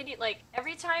my opinion. Like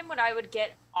every time when I would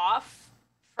get off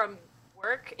from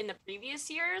work in the previous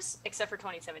years, except for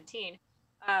 2017,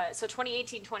 so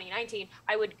 2018, 2019,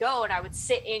 I would go and I would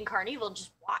sit in Carnival and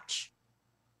just watch.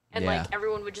 And like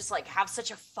everyone would just like have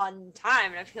such a fun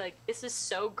time. And I feel like this is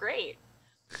so great.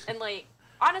 And like,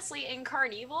 honestly, in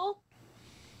Carnival,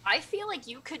 I feel like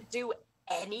you could do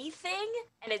anything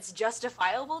and it's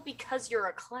justifiable because you're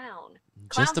a clown.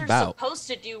 Clowns are supposed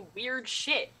to do weird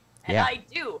shit. And I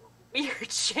do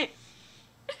weird shit.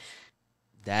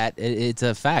 That it's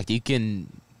a fact. You can,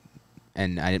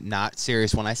 and I'm not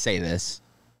serious when I say this,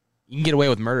 you can get away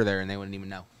with murder there and they wouldn't even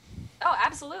know. Oh,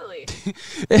 absolutely.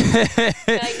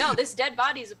 Like, no, this dead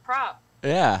body's a prop.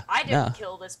 Yeah. I didn't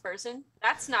kill this person.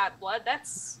 That's not blood.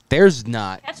 There's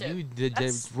not. Ketchup. You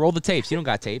roll the tapes. You don't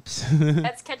got tapes.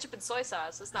 That's ketchup and soy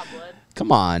sauce. That's not blood.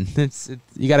 Come on.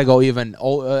 You got to go even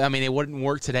old. I mean, it wouldn't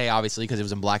work today, obviously, because it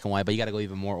was in black and white, but you got to go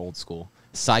even more old school.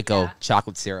 Psycho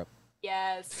chocolate syrup.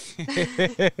 Yes.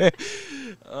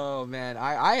 Oh man,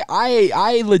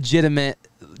 I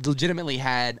legitimately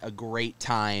had a great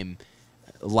time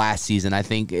last season. I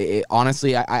think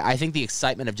honestly, I think the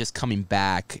excitement of just coming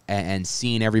back and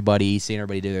seeing everybody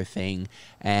do their thing,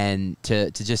 and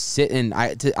to just sit in.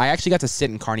 I actually got to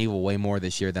sit in Carnival way more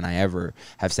this year than I ever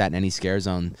have sat in any scare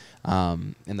zone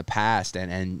in the past,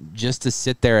 and just to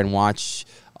sit there and watch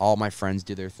all my friends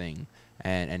do their thing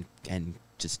and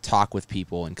just talk with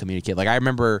people and communicate. Like I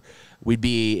remember we'd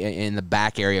be in the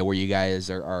back area where you guys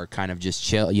are kind of just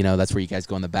chill, you know, that's where you guys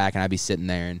go in the back, and I'd be sitting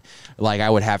there and like I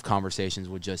would have conversations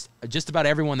with just about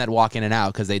everyone that walk in and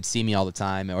out because they'd see me all the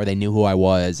time or they knew who I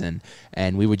was,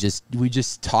 and we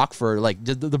just talk for like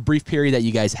the brief period that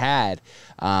you guys had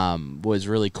was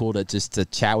really cool to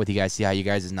chat with you guys, see how you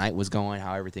guys' night was going,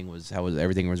 how everything was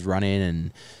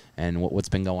running and what's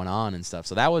been going on and stuff.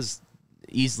 So that was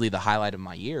easily the highlight of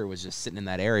my year, was just sitting in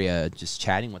that area, just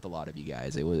chatting with a lot of you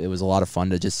guys. It was a lot of fun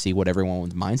to just see what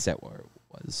everyone's mindset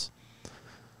was.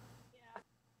 Yeah,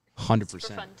 100%.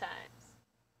 Super fun times.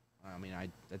 I mean,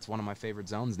 that's one of my favorite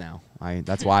zones now.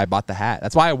 That's why I bought the hat.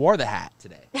 That's why I wore the hat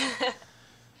today.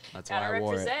 That's why I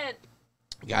wore it.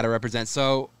 Gotta represent.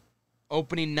 So,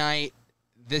 opening night.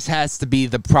 This has to be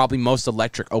the probably most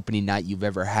electric opening night you've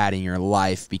ever had in your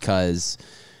life, because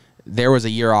there was a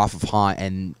year off of Haunt,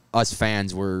 and us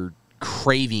fans were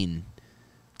craving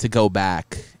to go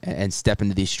back and step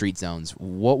into these street zones.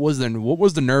 What was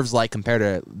the nerves like compared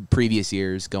to previous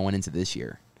years going into this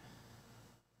year?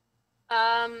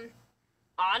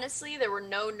 Honestly, there were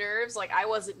no nerves. Like, I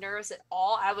wasn't nervous at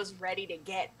all. I was ready to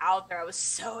get out there. I was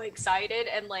so excited,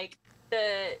 and like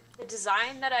the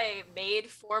design that I made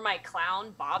for my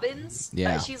clown Bobbins.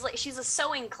 Yeah, she's a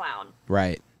sewing clown,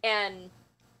 right? And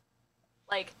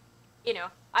like, you know,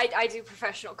 I do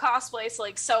professional cosplay, so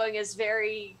like sewing is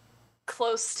very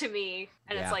close to me,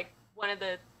 and it's like one of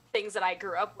the things that I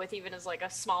grew up with even as like a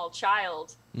small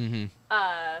child. Mm-hmm.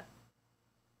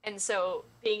 And so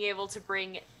being able to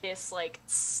bring this like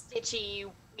stitchy,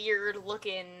 weird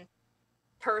looking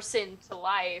person to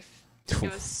life,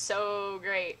 it was so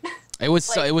great. It was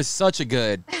like, it was such a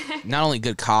good, not only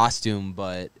good costume,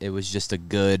 but it was just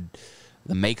the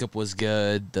makeup was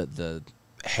good, the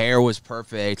hair was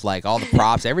perfect, like all the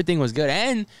props, everything was good.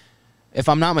 And if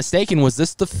I'm not mistaken, was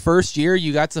this the first year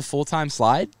you got to full-time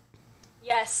slide?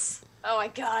 Yes. Oh my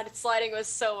god, sliding was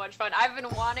so much fun. I've been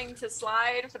wanting to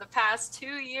slide for the past 2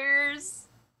 years.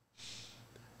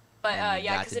 But And you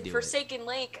yeah, got because to in do it. Forsaken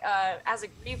Lake, as a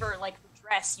griever, like the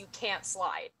dress, you can't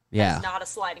slide. Yeah. It's not a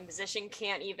sliding position.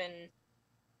 Can't even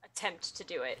attempt to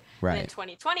do it. Right. And then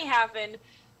 2020 happened.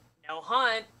 No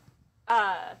hunt.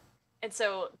 And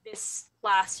so this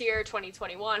last year,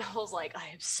 2021, I was like, I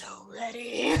am so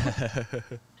ready.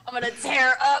 I'm gonna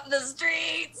tear up the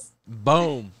streets.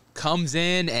 Boom. Comes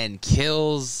in and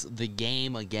kills the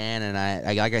game again. And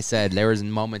I like I said, there was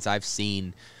moments I've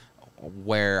seen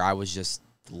where I was just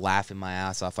laughing my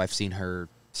ass off. I've seen her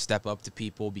step up to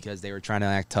people because they were trying to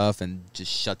act tough and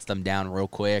just shuts them down real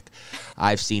quick.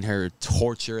 I've seen her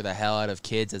torture the hell out of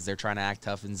kids as they're trying to act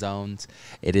tough in zones.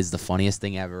 It is the funniest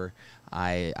thing ever.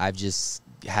 I've just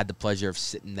had the pleasure of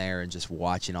sitting there and just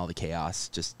watching all the chaos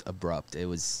just abrupt. It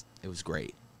was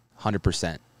great.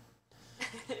 100%.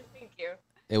 Thank you.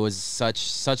 It was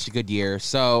such a good year.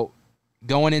 So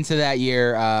going into that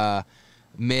year,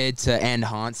 mid to end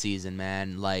haunt season,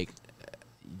 man, like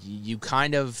you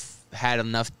kind of had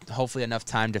hopefully enough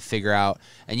time to figure out,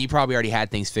 and you probably already had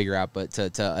things figured out, but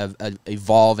to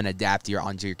evolve and adapt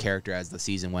onto your character as the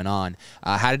season went on.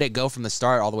 How did it go from the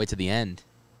start all the way to the end?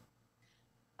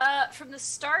 From the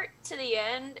start to the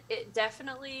end, it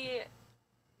definitely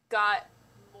got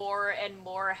more and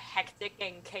more hectic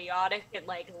and chaotic and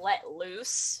like let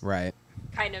loose. Right.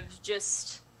 Kind of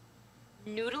just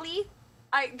noodly.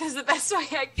 That's the best way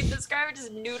I can describe it,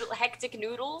 just hectic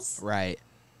noodles. Right.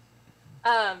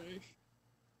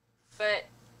 But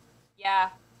yeah,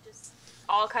 just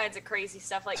all kinds of crazy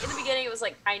stuff. Like in the beginning, it was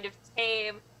like kind of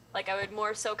tame. Like I would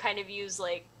more so kind of use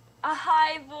like a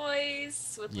high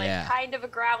voice with like kind of a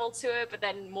gravel to it. But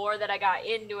then more that I got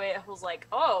into it, I was like,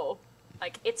 oh,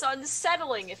 like it's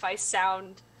unsettling if I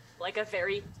sound like a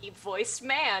very deep voiced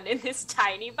man in this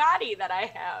tiny body that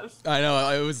I have. I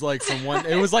know, it was like from one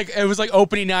it was like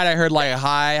opening night I heard like a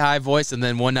high voice, and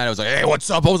then one night I was like, hey, what's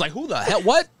up? I was like, who the hell,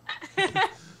 what?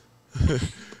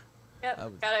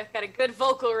 Yep, got a good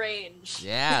vocal range.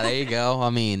 Yeah, there you go. I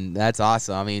mean, that's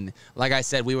awesome. I mean, like I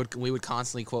said, we would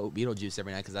constantly quote Beetlejuice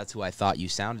every night because that's who I thought you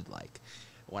sounded like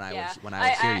when I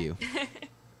would hear you.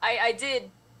 I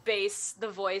did base the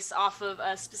voice off of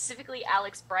specifically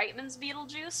Alex Brightman's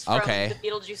Beetlejuice from the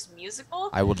Beetlejuice musical.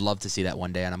 I would love to see that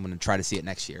one day, and I'm going to try to see it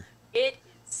next year. It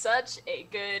is such a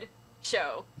good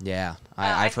show. Yeah,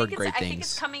 I've heard great things. I think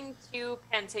it's coming to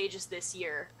Pantages this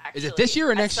year, actually. Is it this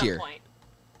year or next year? Point.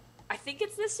 I think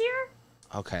it's this year.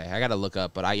 Okay, I got to look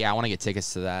up, but I want to get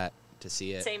tickets to that to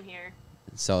see it. Same here.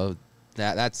 So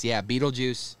that's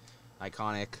Beetlejuice,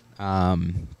 iconic.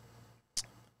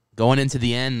 Going into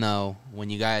the end though, when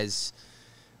you guys,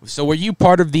 so were you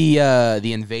part of the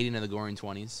invading of the Goring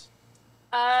 20s?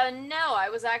 No, I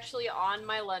was actually on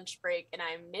my lunch break and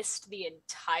I missed the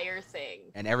entire thing.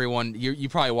 And everyone, you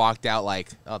probably walked out like,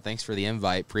 oh, thanks for the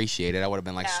invite, appreciate it. I would have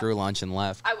been like, screw lunch, and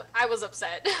left. I was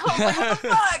upset. I was like, what the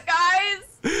fuck,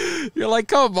 guys? You're like,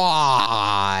 come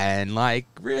on, like,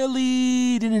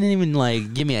 really? Didn't even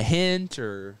like give me a hint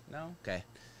or no? Okay.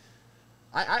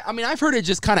 I mean, I've heard it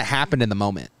just kind of happened in the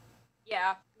moment.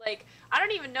 Yeah, like I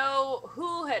don't even know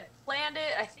who had planned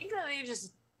it. I think that they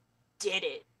just did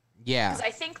it. Yeah. Because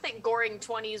I think that Goring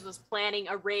 20s was planning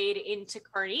a raid into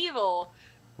Carnival,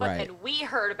 but then we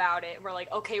heard about it and we're like,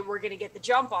 okay, we're going to get the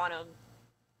jump on them.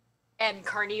 And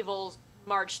Carnival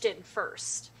marched in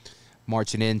first.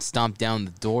 Marching in, stomped down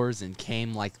the doors, and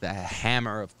came like the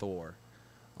hammer of Thor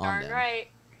on Darn them. right.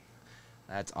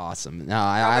 That's awesome. No,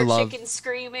 I love... chicken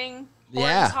screaming,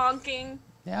 horns honking.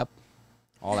 Yep.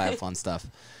 All that fun stuff.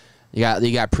 You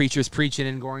got preachers preaching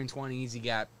in Goring 20s. You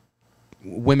got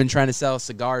women trying to sell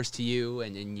cigars to you,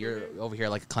 and you're over here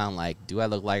like a clown. Like, do I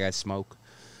look like I smoke?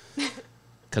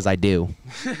 Because I do.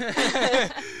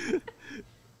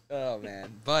 Oh man,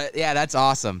 but yeah, that's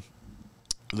awesome.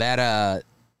 That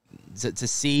to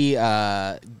see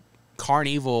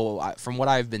Carnival, from what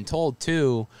I've been told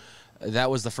too,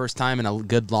 that was the first time in a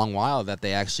good long while that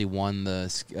they actually won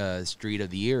the Street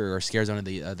of the Year or Scare Zone of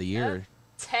the Year. Yep.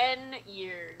 10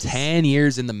 years. 10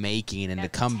 years in the making, and to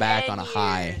come back on a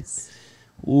high.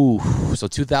 Ooh, so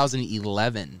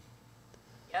 2011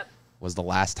 was the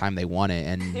last time they won it,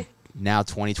 and now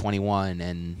 2021,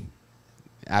 and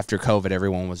after COVID,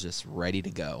 everyone was just ready to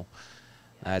go.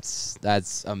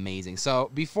 That's amazing.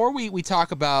 So before we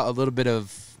talk about a little bit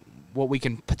of what we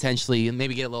can potentially,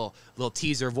 maybe get a little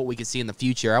teaser of what we could see in the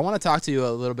future, I want to talk to you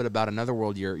a little bit about another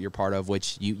world you're part of,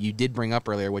 which you did bring up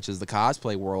earlier, which is the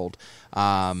cosplay world.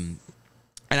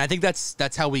 And I think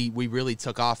that's how we really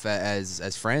took off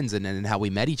as friends, and how we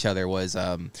met each other was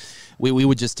we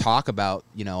would just talk about,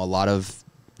 a lot of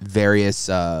various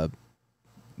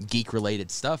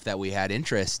geek-related stuff that we had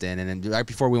interest in. And then right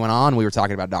before we went on, we were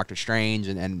talking about Doctor Strange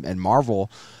and Marvel.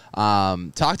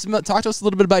 Talk to us a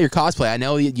little bit about your cosplay. I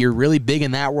know you're really big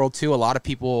in that world too. A lot of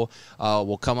people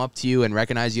will come up to you and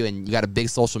recognize you, and you got a big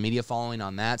social media following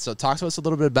on that. So talk to us a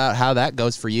little bit about how that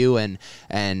goes for you,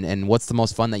 and what's the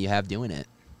most fun that you have doing it.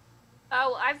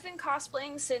 Oh, I've been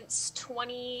cosplaying since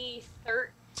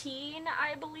 2013,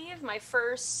 I believe. My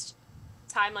first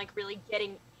time like really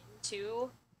getting into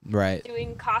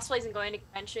doing cosplays and going to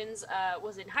conventions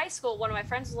was in high school. One of my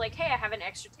friends was like, hey, I have an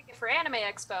extra ticket for Anime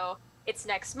Expo. It's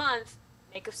next month.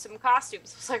 Make us some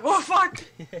costumes. I was like, oh, fuck.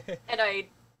 And I,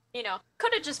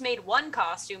 could have just made one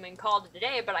costume and called it a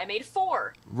day, but I made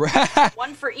 4.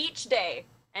 One for each day.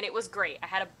 And it was great. I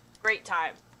had a great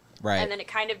time. Right. And then it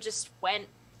kind of just went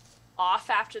off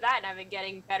after that. And I've been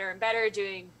getting better and better,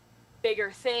 doing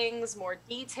bigger things, more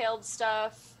detailed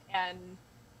stuff. And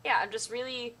yeah, I'm just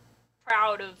really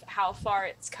proud of how far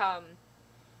it's come.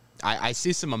 I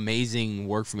see some amazing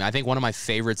work from you. I think one of my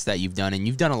favorites that you've done, and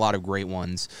you've done a lot of great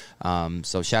ones,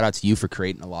 so shout out to you for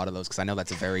creating a lot of those, because I know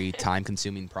that's a very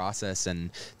time-consuming process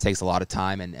and takes a lot of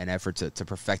time and effort to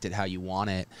perfect it how you want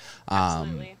it.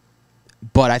 Absolutely.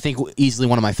 But I think easily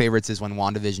one of my favorites is when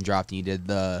WandaVision dropped and you did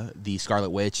the Scarlet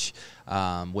Witch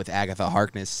with Agatha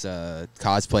Harkness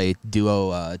cosplay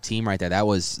duo team right there. That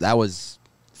was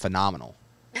phenomenal.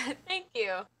 Thank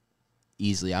you.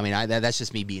 Easily. I mean, that's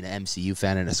just me being an MCU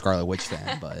fan and a Scarlet Witch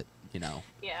fan, but,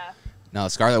 Yeah. No,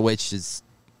 Scarlet Witch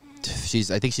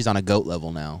I think she's on a GOAT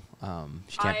level now.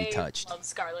 She can't be touched. I love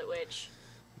Scarlet Witch.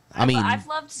 I've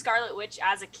loved Scarlet Witch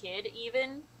as a kid,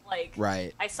 even. Like,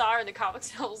 right. I saw her in the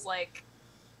comics and I was like,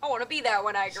 I want to be that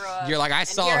when I grow up. You're like, I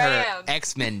saw her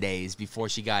X-Men days before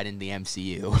she got in the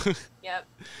MCU. Yep.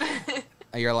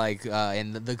 You're like,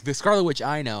 and the Scarlet Witch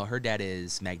I know, her dad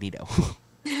is Magneto.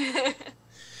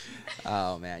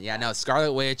 Oh man, yeah, no,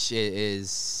 Scarlet Witch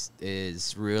is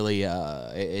really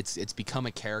it's become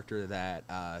a character that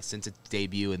since its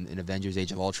debut in Avengers: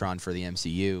 Age of Ultron for the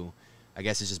MCU, I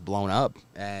guess it's just blown up,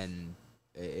 and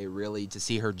it really, to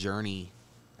see her journey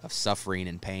of suffering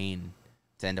and pain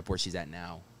to end up where she's at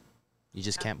now, you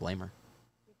just can't blame her.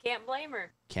 You can't blame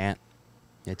her. Can't.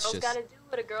 It's girl's just gotta do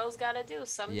what a girl's gotta do.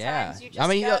 Sometimes you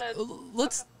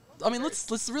just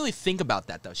let's really think about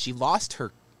that though. She lost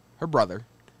her brother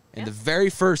in the very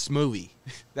first movie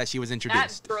that she was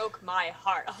introduced. That broke my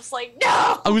heart. I was like,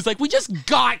 no! I was like, we just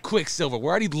got Quicksilver. We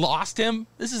already lost him?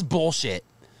 This is bullshit.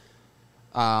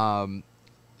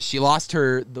 She lost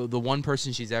the one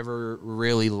person she's ever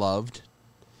really loved.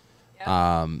 Yep.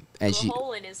 And a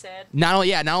hole in his head. Not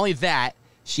only that,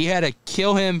 she had to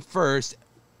kill him first.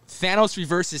 Thanos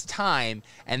reverses time,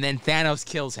 and then Thanos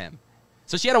kills him.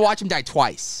 So she had to watch him die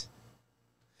twice.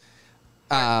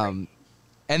 And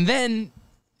then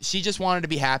she just wanted to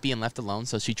be happy and left alone,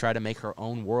 so she tried to make her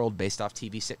own world based off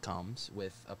TV sitcoms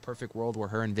with a perfect world where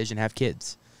her and Vision have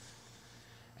kids.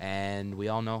 And we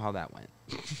all know how that went.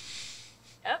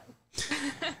 Yep.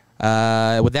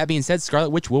 With that being said, Scarlet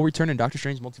Witch will return in Doctor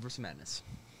Strange Multiverse of Madness.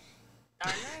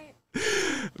 All right.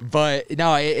 But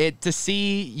no, to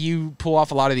see you pull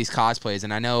off a lot of these cosplays,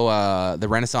 and I know the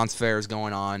Renaissance Fair is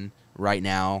going on right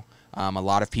now. A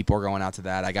lot of people are going out to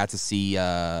that. I got to see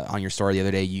on your story the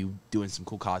other day you doing some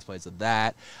cool cosplays of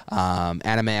that.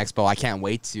 Anime Expo, I can't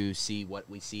wait to see what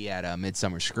we see at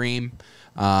Midsummer Scream.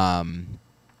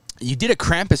 You did a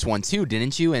Krampus one too,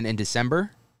 didn't you, in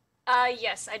December?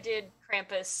 Yes, I did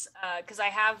Krampus because I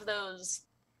have those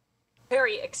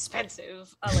very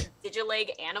expensive like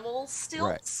Digileg animal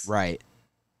stilts. Right.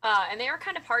 And they are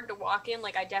kind of hard to walk in.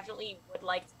 Like, I definitely would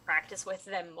like to practice with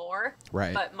them more.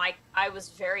 Right. But I was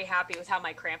very happy with how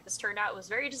my Krampus turned out. It was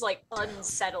very just, like,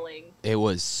 unsettling. It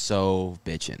was so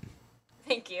bitchin'.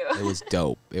 Thank you. It was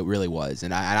dope. It really was.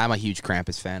 And I'm a huge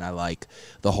Krampus fan. I like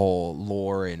the whole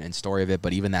lore and story of it.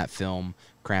 But even that film,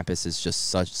 Krampus, is just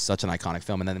such an iconic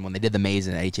film. And then when they did The Maze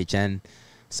in HHN,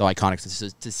 so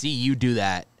iconic. To see you do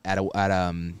that at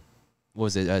what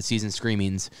was it, Season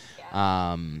Screamings,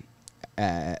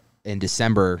 in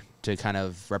December to kind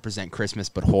of represent Christmas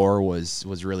but horror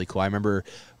was really cool. I remember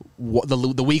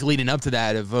the week leading up to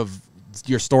that of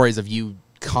your stories of you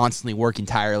constantly working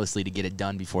tirelessly to get it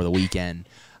done before the weekend.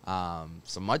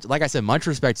 So much, like I said, much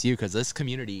respect to you, because this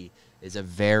community is a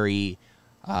very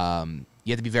you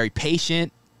have to be very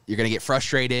patient. You're going to get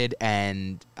frustrated,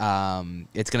 and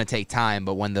it's going to take time,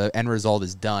 but when the end result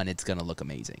is done, it's going to look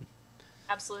amazing.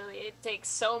 Absolutely. It takes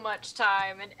so much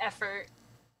time and effort.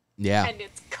 Yeah. And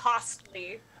it's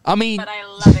costly. I mean, but I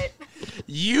love it.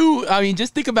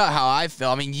 Just think about how I feel.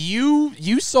 I mean,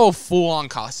 you so full on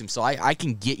costume, so I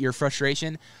can get your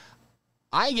frustration.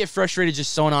 I get frustrated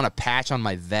just sewing on a patch on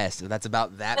my vest that's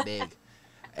about that big.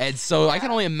 And so I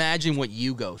can only imagine what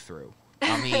you go through.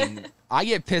 I mean, I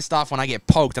get pissed off when I get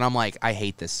poked, and I'm like, I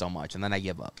hate this so much, and then I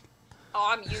give up.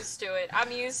 Oh, I'm used to it.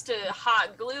 I'm used to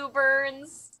hot glue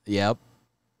burns. Yep.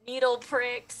 Needle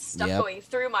pricks, stuff going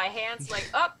through my hands. Like,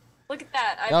 oh, look at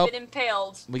that. I've been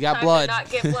impaled. We got blood. I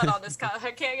cannot get blood on this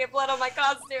I can't get blood on my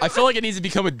costume. I feel like it needs to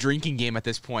become a drinking game at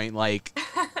this point. Like,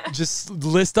 just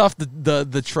list off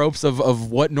the tropes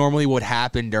of what normally would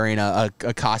happen during a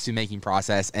costume making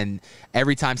process, and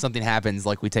every time something happens,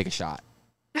 like, we take a shot.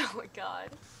 Oh my god.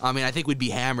 I mean, I think we'd be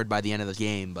hammered by the end of the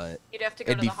game, but you'd have to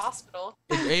go to the hospital.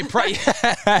 We're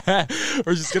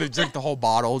just gonna drink the whole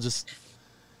bottle. Just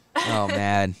oh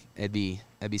man, it'd be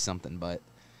something. But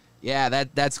yeah,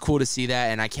 that's cool to see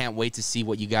that, and I can't wait to see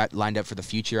what you got lined up for the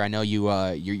future. I know you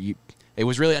it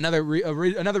was really another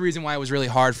reason why it was really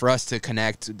hard for us to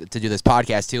connect to do this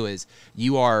podcast too. Is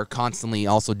you are constantly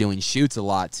also doing shoots a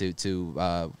lot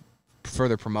to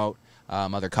further promote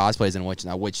other cosplays, in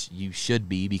which you should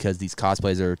be, because these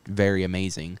cosplays are very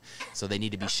amazing. So they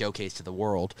need to be showcased to the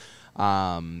world.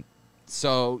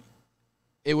 So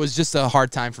it was just a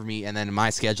hard time for me, and then my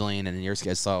scheduling and your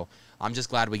schedule. So I'm just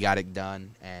glad we got it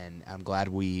done, and I'm glad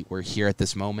we're here at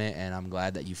this moment, and I'm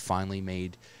glad that you finally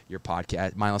made your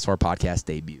podcast, Mindless Horror Podcast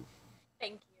debut.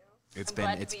 Thank you. I'm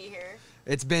glad to be here.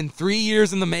 It's been 3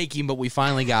 years in the making, but we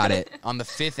finally got it on the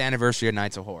 5th anniversary of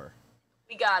Nights of Horror.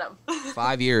 We got him.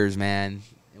 5 years, man.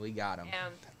 We got him.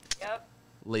 Yep.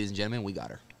 Ladies and gentlemen, we got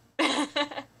her.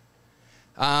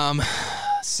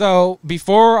 So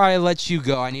before I let you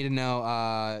go, I need to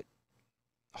know,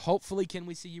 hopefully can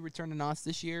we see you return to Knott's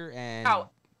this year? And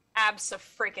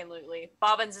abso-freaking-lutely.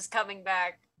 Bobbins is coming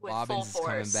back with full force.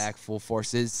 Coming back full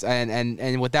forces.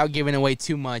 And without giving away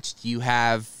too much, do you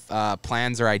have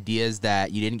plans or ideas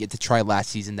that you didn't get to try last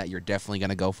season that you're definitely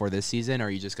going to go for this season, or are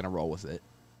you just going to roll with it?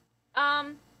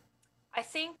 I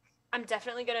think I'm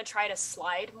definitely going to try to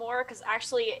slide more, because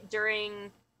actually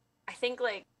I think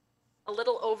like a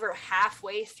little over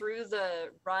halfway through the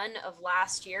run of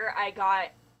last year, I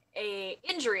got a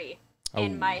injury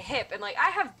in my hip. And like, I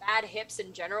have bad hips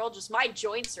in general, just my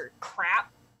joints are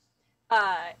crap.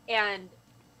 And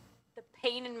the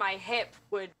pain in my hip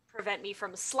would prevent me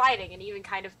from sliding and even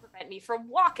kind of prevent me from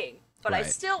walking. But I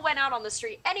still went out on the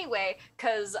street anyway,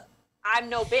 because I'm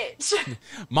no bitch.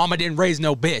 Mama didn't raise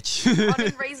no bitch. Mama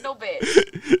didn't raise no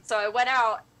bitch. So I went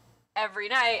out every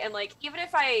night, and like, even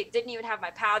if I didn't even have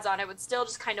my pads on, I would still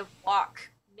just kind of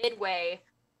walk midway,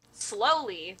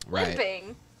 slowly,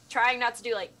 limping, trying not to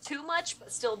do like too much,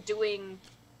 but still doing,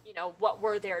 what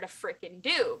we're there to frickin'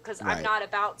 do. Because I'm not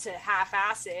about to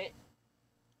half-ass it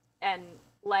and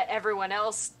let everyone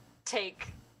else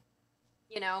take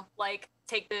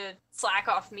the slack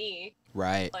off me.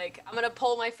 Right. Like, I'm gonna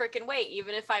pull my freaking weight,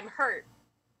 even if I'm hurt.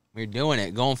 You're doing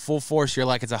it, going full force. You're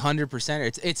like, it's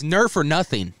 100%. It's Nerf or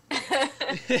nothing.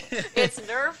 It's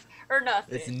Nerf or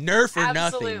nothing. It's Nerf or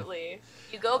nothing. Absolutely.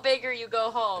 You go big or you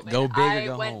go home. Go big or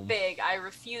go home. I went big. I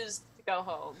refused to go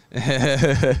home.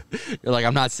 You're like,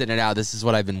 I'm not sitting it out. This is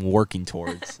what I've been working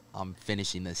towards. I'm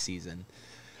finishing this season.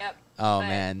 Yep. Oh,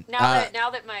 man. Now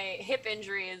that my hip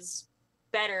injury is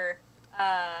better,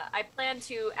 I plan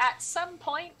to, at some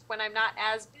point when I'm not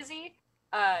as busy,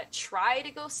 try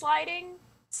to go sliding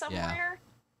somewhere.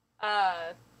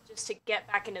 Just to get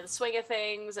back into the swing of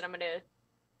things, and I'm gonna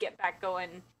get back going.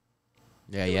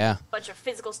 A bunch of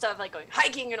physical stuff, like going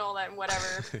hiking and all that and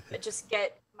whatever, but just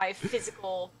get my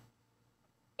physical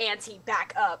ante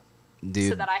back up. Dude,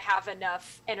 so that I have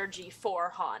enough energy for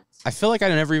Haunt. I feel like I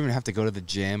never even have to go to the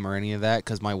gym or any of that,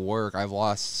 because my work, I've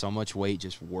lost so much weight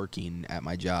just working at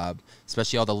my job,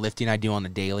 especially all the lifting I do on the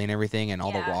daily and everything, and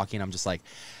all the walking. I'm just like,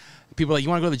 people are like, you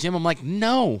want to go to the gym? I'm like,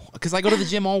 no, because I go to the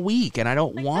gym all week, and I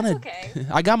don't want to. Okay.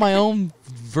 I got my own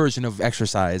version of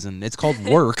exercise, and it's called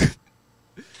work.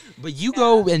 But you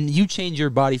go and you change your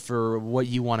body for what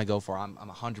you want to go for. I'm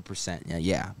 100%.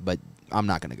 Yeah, but I'm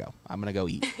not going to go. I'm going to go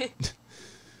eat.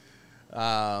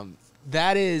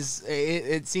 That is,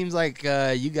 it seems like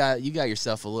you got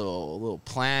yourself a little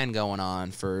plan going on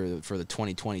for the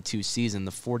 2022 season,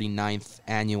 the 49th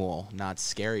annual Not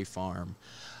Scary Farm.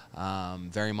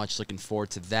 Very much looking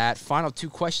forward to that. Final 2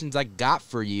 questions I got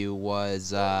for you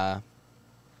was,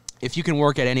 if you can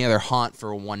work at any other haunt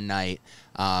for one night,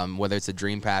 whether it's a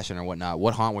dream passion or whatnot,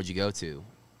 what haunt would you go to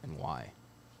and why?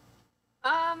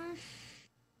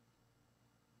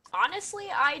 Honestly,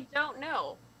 I don't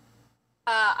know.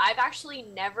 I've actually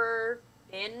never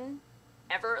even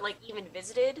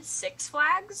visited Six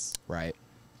Flags. Right.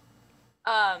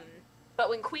 But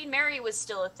when Queen Mary was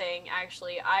still a thing,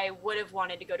 actually, I would have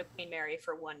wanted to go to Queen Mary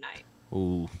for one night.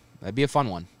 Ooh, That'd be a fun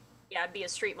one. Yeah, I'd be a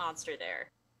street monster there.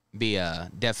 Be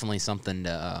definitely something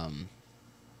to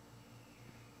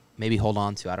maybe hold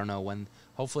on to. I don't know when.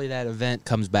 Hopefully that event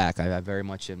comes back. I very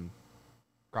much am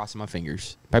crossing my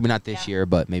fingers. Probably not this year,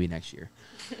 but maybe next year.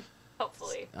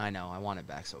 Hopefully. I know. I want it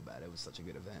back so bad. It was such a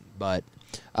good event. But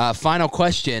final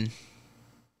question.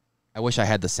 I wish I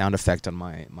had the sound effect on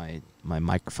my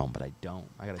microphone, but I don't.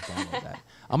 I got to download that.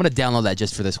 I'm going to download that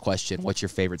just for this question. What's your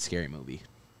favorite scary movie?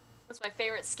 What's my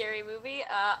favorite scary movie?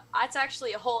 It's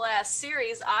actually a whole ass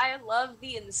series. I love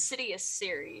the Insidious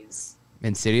series.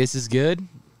 Insidious is good?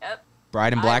 Yep.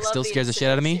 Bride in Black still scares the shit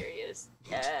out of me? Series.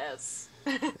 Yes.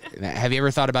 Have you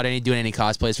ever thought about doing any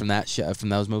cosplays from from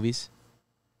those movies?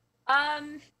 I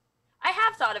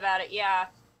have thought about it, yeah.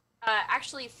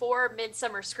 Actually, for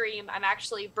Midsummer Scream, I'm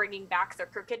actually bringing back the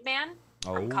Crooked Man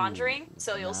from Conjuring,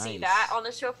 so you'll see that on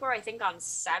the show floor, I think, on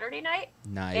Saturday night.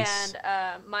 Nice.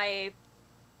 And my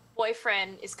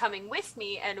boyfriend is coming with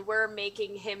me, and we're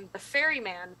making him the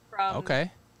ferryman from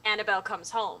Annabelle Comes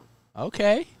Home.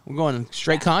 Okay. We're going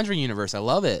straight Conjuring universe. I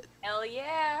love it. Hell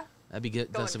yeah. That'd be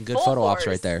good. That's some good photo ops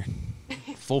right there.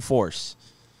 Full force.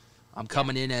 I'm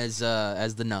coming in as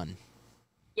the nun.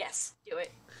 Yes, do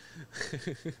it.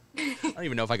 I don't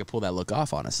even know if I could pull that look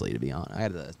off, honestly, to be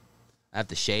honest. I have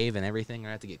to shave and everything.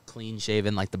 I have to get clean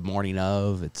shaven like the morning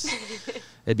of.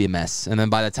 It'd be a mess. And then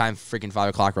by the time freaking 5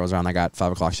 o'clock rolls around, I got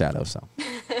 5 o'clock shadow, so.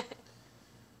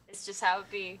 It's just how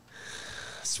it be.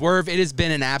 Swerve, it has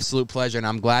been an absolute pleasure, and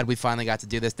I'm glad we finally got to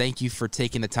do this. Thank you for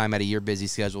taking the time out of your busy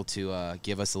schedule to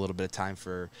give us a little bit of time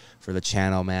for the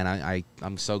channel, man.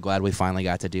 I'm so glad we finally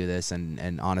got to do this,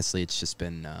 and honestly, it's just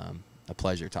been a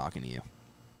pleasure talking to you.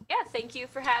 Yeah, thank you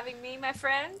for having me, my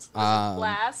friend. It was a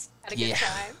blast. Had a good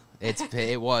time.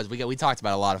 It was. We talked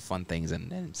about a lot of fun things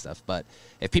and stuff, but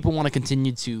if people want to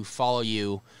continue to follow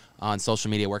you on social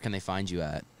media, where can they find you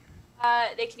at?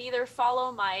 They can either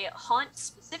follow my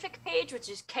Haunt-specific page, which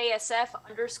is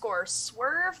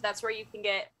KSF_Swerve. That's where you can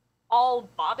get all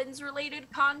Bobbins-related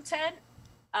content.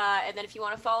 And then if you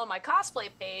want to follow my cosplay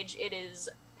page, it is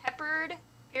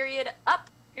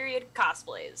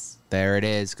peppered_up_cosplays. There it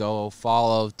is. Go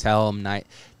follow. Tell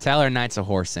her Knights of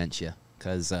Horror sent you.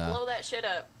 Cause blow that shit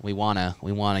up. We wanna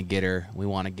get her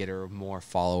more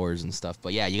followers and stuff.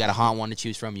 But yeah, you got a Haunt one to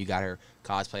choose from. You got her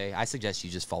cosplay. I suggest you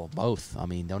just follow both. I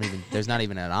mean, there's not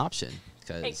even an option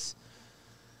because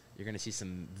you're gonna see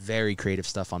some very creative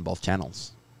stuff on both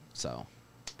channels. So,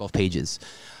 both pages.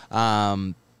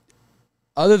 Other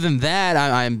than that,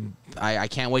 I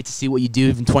can't wait to see what you do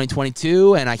in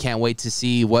 2022, and I can't wait to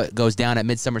see what goes down at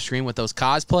Midsummer Scream with those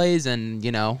cosplays, and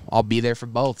I'll be there for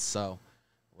both. So.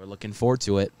 We're looking forward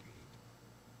to it.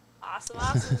 Awesome.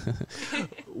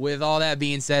 With all that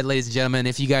being said, ladies and gentlemen,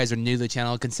 if you guys are new to the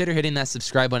channel, consider hitting that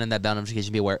subscribe button and that bell notification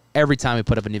to be aware every time we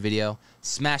put up a new video.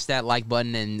 Smash that like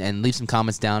button and leave some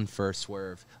comments down for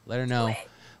Swerve. Let her know.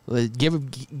 Give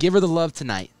her the love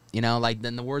tonight. Like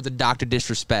in the words of Dr.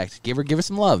 Disrespect. Give her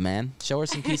some love, man. Show her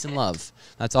some peace and love.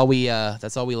 That's all we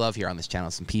love here on this channel,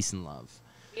 some peace and love.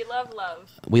 We love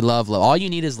love. We love love. All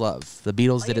you need is love. The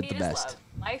Beatles did it the best. Love.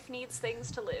 Life needs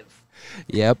things to live.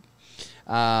 Yep.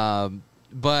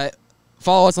 But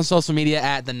follow us on social media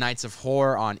at The Knights of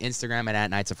Horror on Instagram and at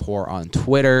Knights of Horror on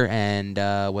Twitter. And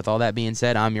with all that being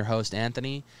said, I'm your host,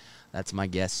 Anthony. That's my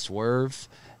guest, Swerve.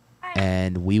 Hi.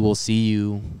 And we will see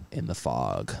you in the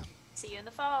fog. See you in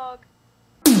the fog.